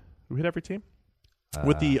marathon. We hit every team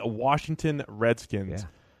with the Washington Redskins. Yeah.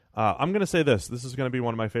 I'm going to say this. This is going to be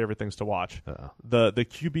one of my favorite things to watch. Uh-oh. The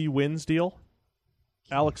QB wins deal.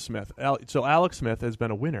 Alex Smith. So Alex Smith has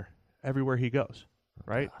been a winner everywhere he goes,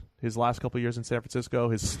 right? God. His last couple of years in San Francisco,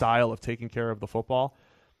 his style of taking care of the football.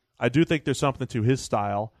 I do think there's something to his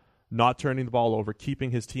style, not turning the ball over,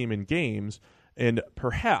 keeping his team in games, and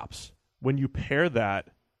perhaps when you pair that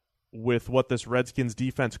with what this Redskins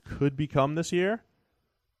defense could become this year,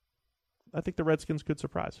 I think the Redskins could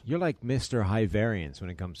surprise. You're like Mr. High Variance when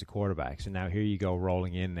it comes to quarterbacks, and now here you go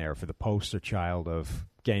rolling in there for the poster child of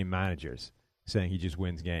game managers, saying he just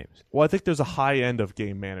wins games. Well, I think there's a high end of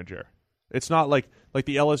game manager. It's not like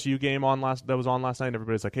the LSU game that was on last night.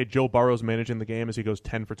 Everybody's like, hey, Joe Burrow's managing the game as he goes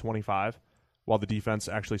 10 for 25 while the defense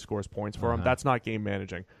actually scores points for him. That's not game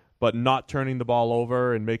managing. but not turning the ball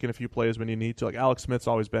over and making a few plays when you need to. Like Alex Smith's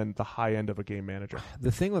always been the high end of a game manager.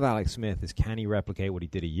 The thing with Alex Smith is, can he replicate what he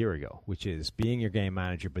did a year ago, which is being your game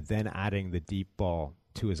manager, but then adding the deep ball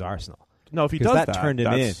to his arsenal? No, if he does that, turned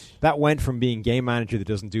him in. That went from being game manager that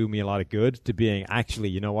doesn't do me a lot of good to being, actually,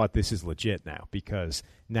 you know what, this is legit now, because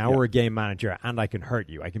now we're a game manager and I can hurt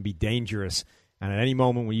you. I can be dangerous, and at any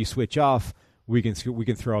moment when you switch off, we can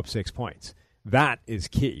throw up 6 points. That is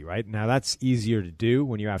key, right? Now, that's easier to do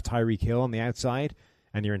when you have Tyreek Hill on the outside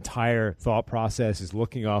and your entire thought process is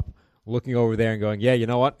looking up, looking over there and going, yeah, you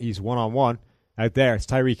know what? He's one-on-one out there. It's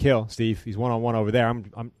Tyreek Hill, Steve. He's one-on-one over there.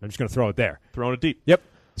 I'm just going to throw it there. Throwing it deep. Yep.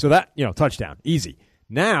 So that, touchdown. Easy.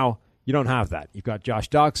 Now, you don't have that. You've got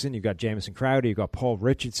Josh Doxson. You've got Jamison Crowder. You've got Paul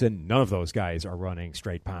Richardson. None of those guys are running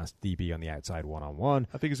straight past DB on the outside one-on-one.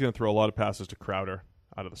 I think he's going to throw a lot of passes to Crowder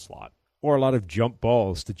out of the slot. Or a lot of jump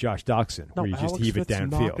balls to Josh Doxson, where you just heave it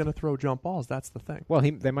downfield. He's not going to throw jump balls. That's the thing. Well,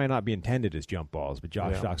 they might not be intended as jump balls, but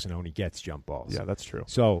Josh Doxson only gets jump balls. Yeah, that's true.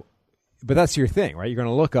 So, but that's your thing, right? You're going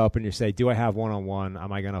to look up and you say, do I have one-on-one?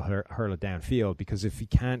 Am I going to hurl it downfield? Because if he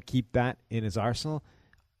can't keep that in his arsenal,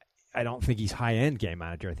 I don't think he's high-end game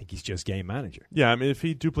manager. I think he's just game manager. Yeah, I mean, if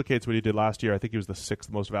he duplicates what he did last year, I think he was the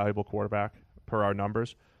 6th most valuable quarterback per our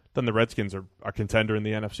numbers, then the Redskins are a contender in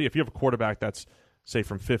the NFC. If you have a quarterback that's, say,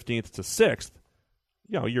 from 15th to 6th,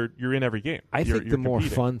 you're in every game. I think the more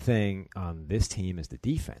competing. fun thing on this team is the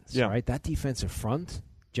defense, right? That defensive front,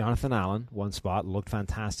 Jonathan Allen, one spot, looked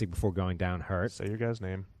fantastic before going down hurt. Say your guy's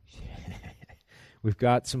name. We've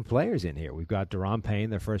got some players in here. We've got Deron Payne,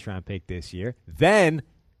 their first-round pick this year. Then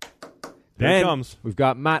it comes. We've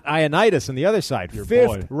got Matt Ioannidis on the other side, your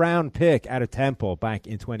fifth-round pick out of Temple back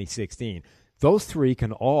in 2016. Those three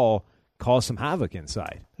can all cause some havoc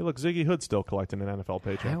inside. Hey, look, Ziggy Hood's still collecting an NFL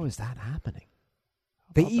paycheck. How is that happening?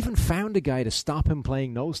 They even found a guy to stop him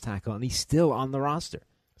playing nose tackle, and he's still on the roster.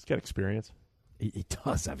 He's got experience. He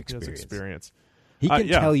does have experience. He has experience. He can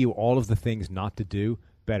tell you all of the things not to do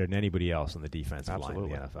better than anybody else on the defensive line in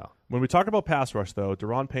the NFL. When we talk about pass rush, though,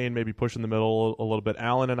 Deron Payne maybe pushing the middle a little bit.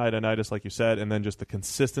 Allen and Ioannidis, like you said, and then just the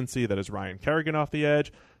consistency that is Ryan Kerrigan off the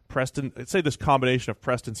edge. Preston, I'd say this combination of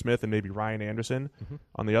Preston Smith and maybe Ryan Anderson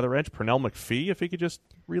on the other edge. Pernell McPhee, if he could just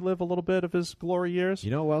relive a little bit of his glory years.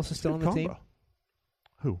 You know who else is still on the team?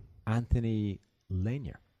 Who? Anthony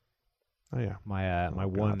Lanier. Oh yeah, my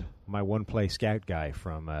one play scout guy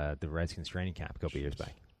from the Redskins training camp a couple years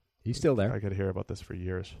back. He's still there. I got to hear about this for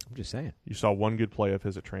years. I'm just saying. You saw one good play of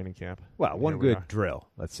his at training camp. Well, one good drill,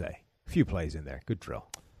 let's say. A few plays in there. Good drill.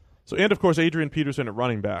 So, and of course, Adrian Peterson at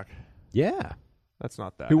running back. Yeah. That's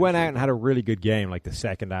not that. Who went out and had a really good game like the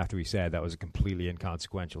second after we said that was a completely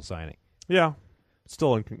inconsequential signing. Yeah.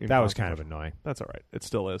 Still that was kind of annoying. That's all right. It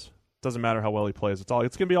still is. Doesn't matter how well he plays. It's going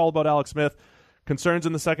to be all about Alex Smith. Concerns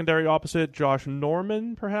in the secondary opposite, Josh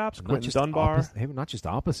Norman, perhaps, Quentin Dunbar. Not just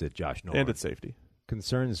opposite Josh Norman. And at safety.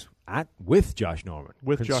 Concerns with Josh Norman.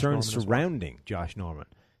 Concerns surrounding Josh Norman.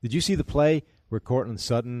 Did you see the play where Cortland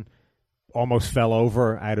Sutton almost fell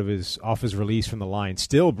over off his release from the line,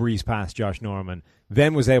 still breezed past Josh Norman,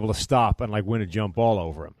 then was able to stop and win a jump ball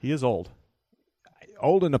over him? He is old.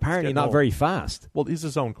 Old and apparently not very fast. Well, he's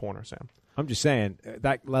his own corner, Sam. I'm just saying,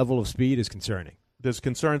 that level of speed is concerning. There's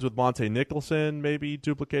concerns with Monte Nicholson maybe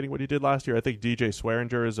duplicating what he did last year. I think DJ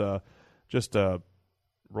Swearinger is just a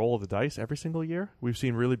roll of the dice every single year. We've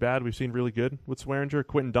seen really bad. We've seen really good with Swearinger.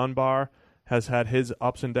 Quentin Dunbar has had his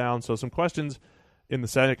ups and downs. So some questions in the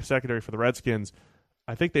secondary for the Redskins.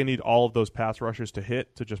 I think they need all of those pass rushers to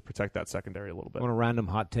hit to just protect that secondary a little bit. Want a random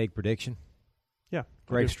hot take prediction? Yeah.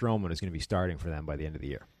 Greg Stroman is going to be starting for them by the end of the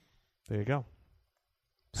year. There you go.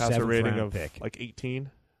 Passer rating of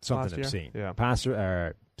 18. Something obscene. Yeah.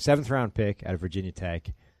 Seventh-round pick out of Virginia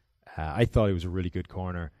Tech. I thought he was a really good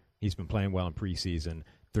corner. He's been playing well in preseason.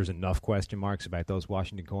 There's enough question marks about those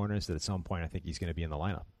Washington corners that at some point I think he's going to be in the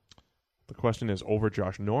lineup. The question is over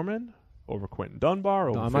Josh Norman, over Quentin Dunbar,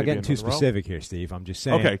 over I'm not getting too specific here, Steve. I'm just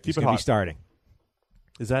saying he's going to be starting.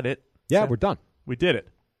 Is that it? Yeah, we're done. We did it.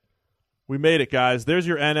 We made it, guys. There's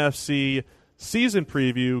your NFC season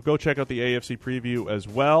preview. Go check out the AFC preview as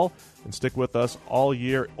well and stick with us all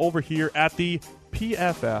year over here at the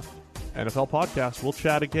PFF NFL podcast. We'll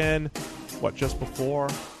chat again, just before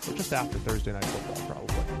or just after Thursday Night Football,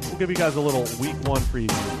 probably. We'll give you guys a little week 1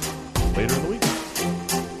 preview later in the week.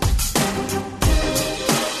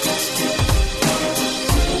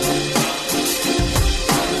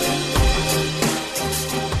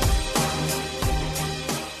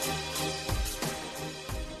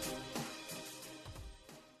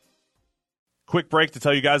 Quick break to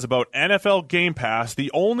tell you guys about NFL Game Pass, the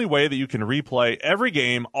only way that you can replay every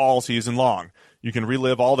game all season long. You can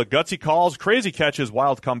relive all the gutsy calls, crazy catches,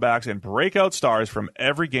 wild comebacks, and breakout stars from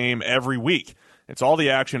every game every week. It's all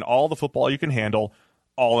the action, all the football you can handle,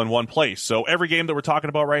 all in one place. So every game that we're talking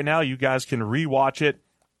about right now, you guys can rewatch it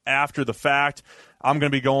after the fact. I'm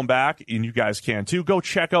going to be going back, and you guys can too. Go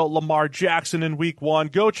check out Lamar Jackson in Week 1.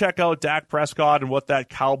 Go check out Dak Prescott and what that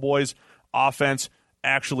Cowboys offense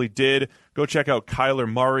actually did. Go check out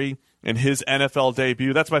Kyler Murray and his NFL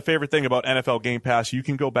debut. That's my favorite thing about NFL Game Pass. You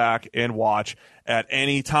can go back and watch at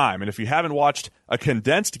any time. And if you haven't watched a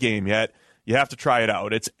condensed game yet, you have to try it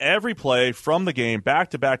out. It's every play from the game back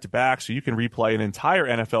to back to back, so you can replay an entire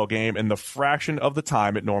NFL game in the fraction of the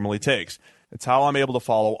time it normally takes. It's how I'm able to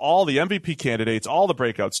follow all the MVP candidates, all the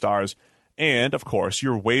breakout stars, and, of course,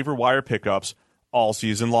 your waiver wire pickups all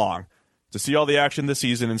season long. To see all the action this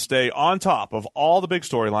season and stay on top of all the big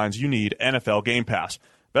storylines, you need NFL Game Pass.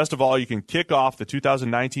 Best of all, you can kick off the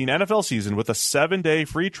 2019 NFL season with a 7-day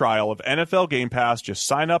free trial of NFL Game Pass. Just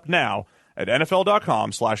sign up now at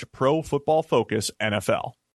NFL.com/ProFootballFocusNFL.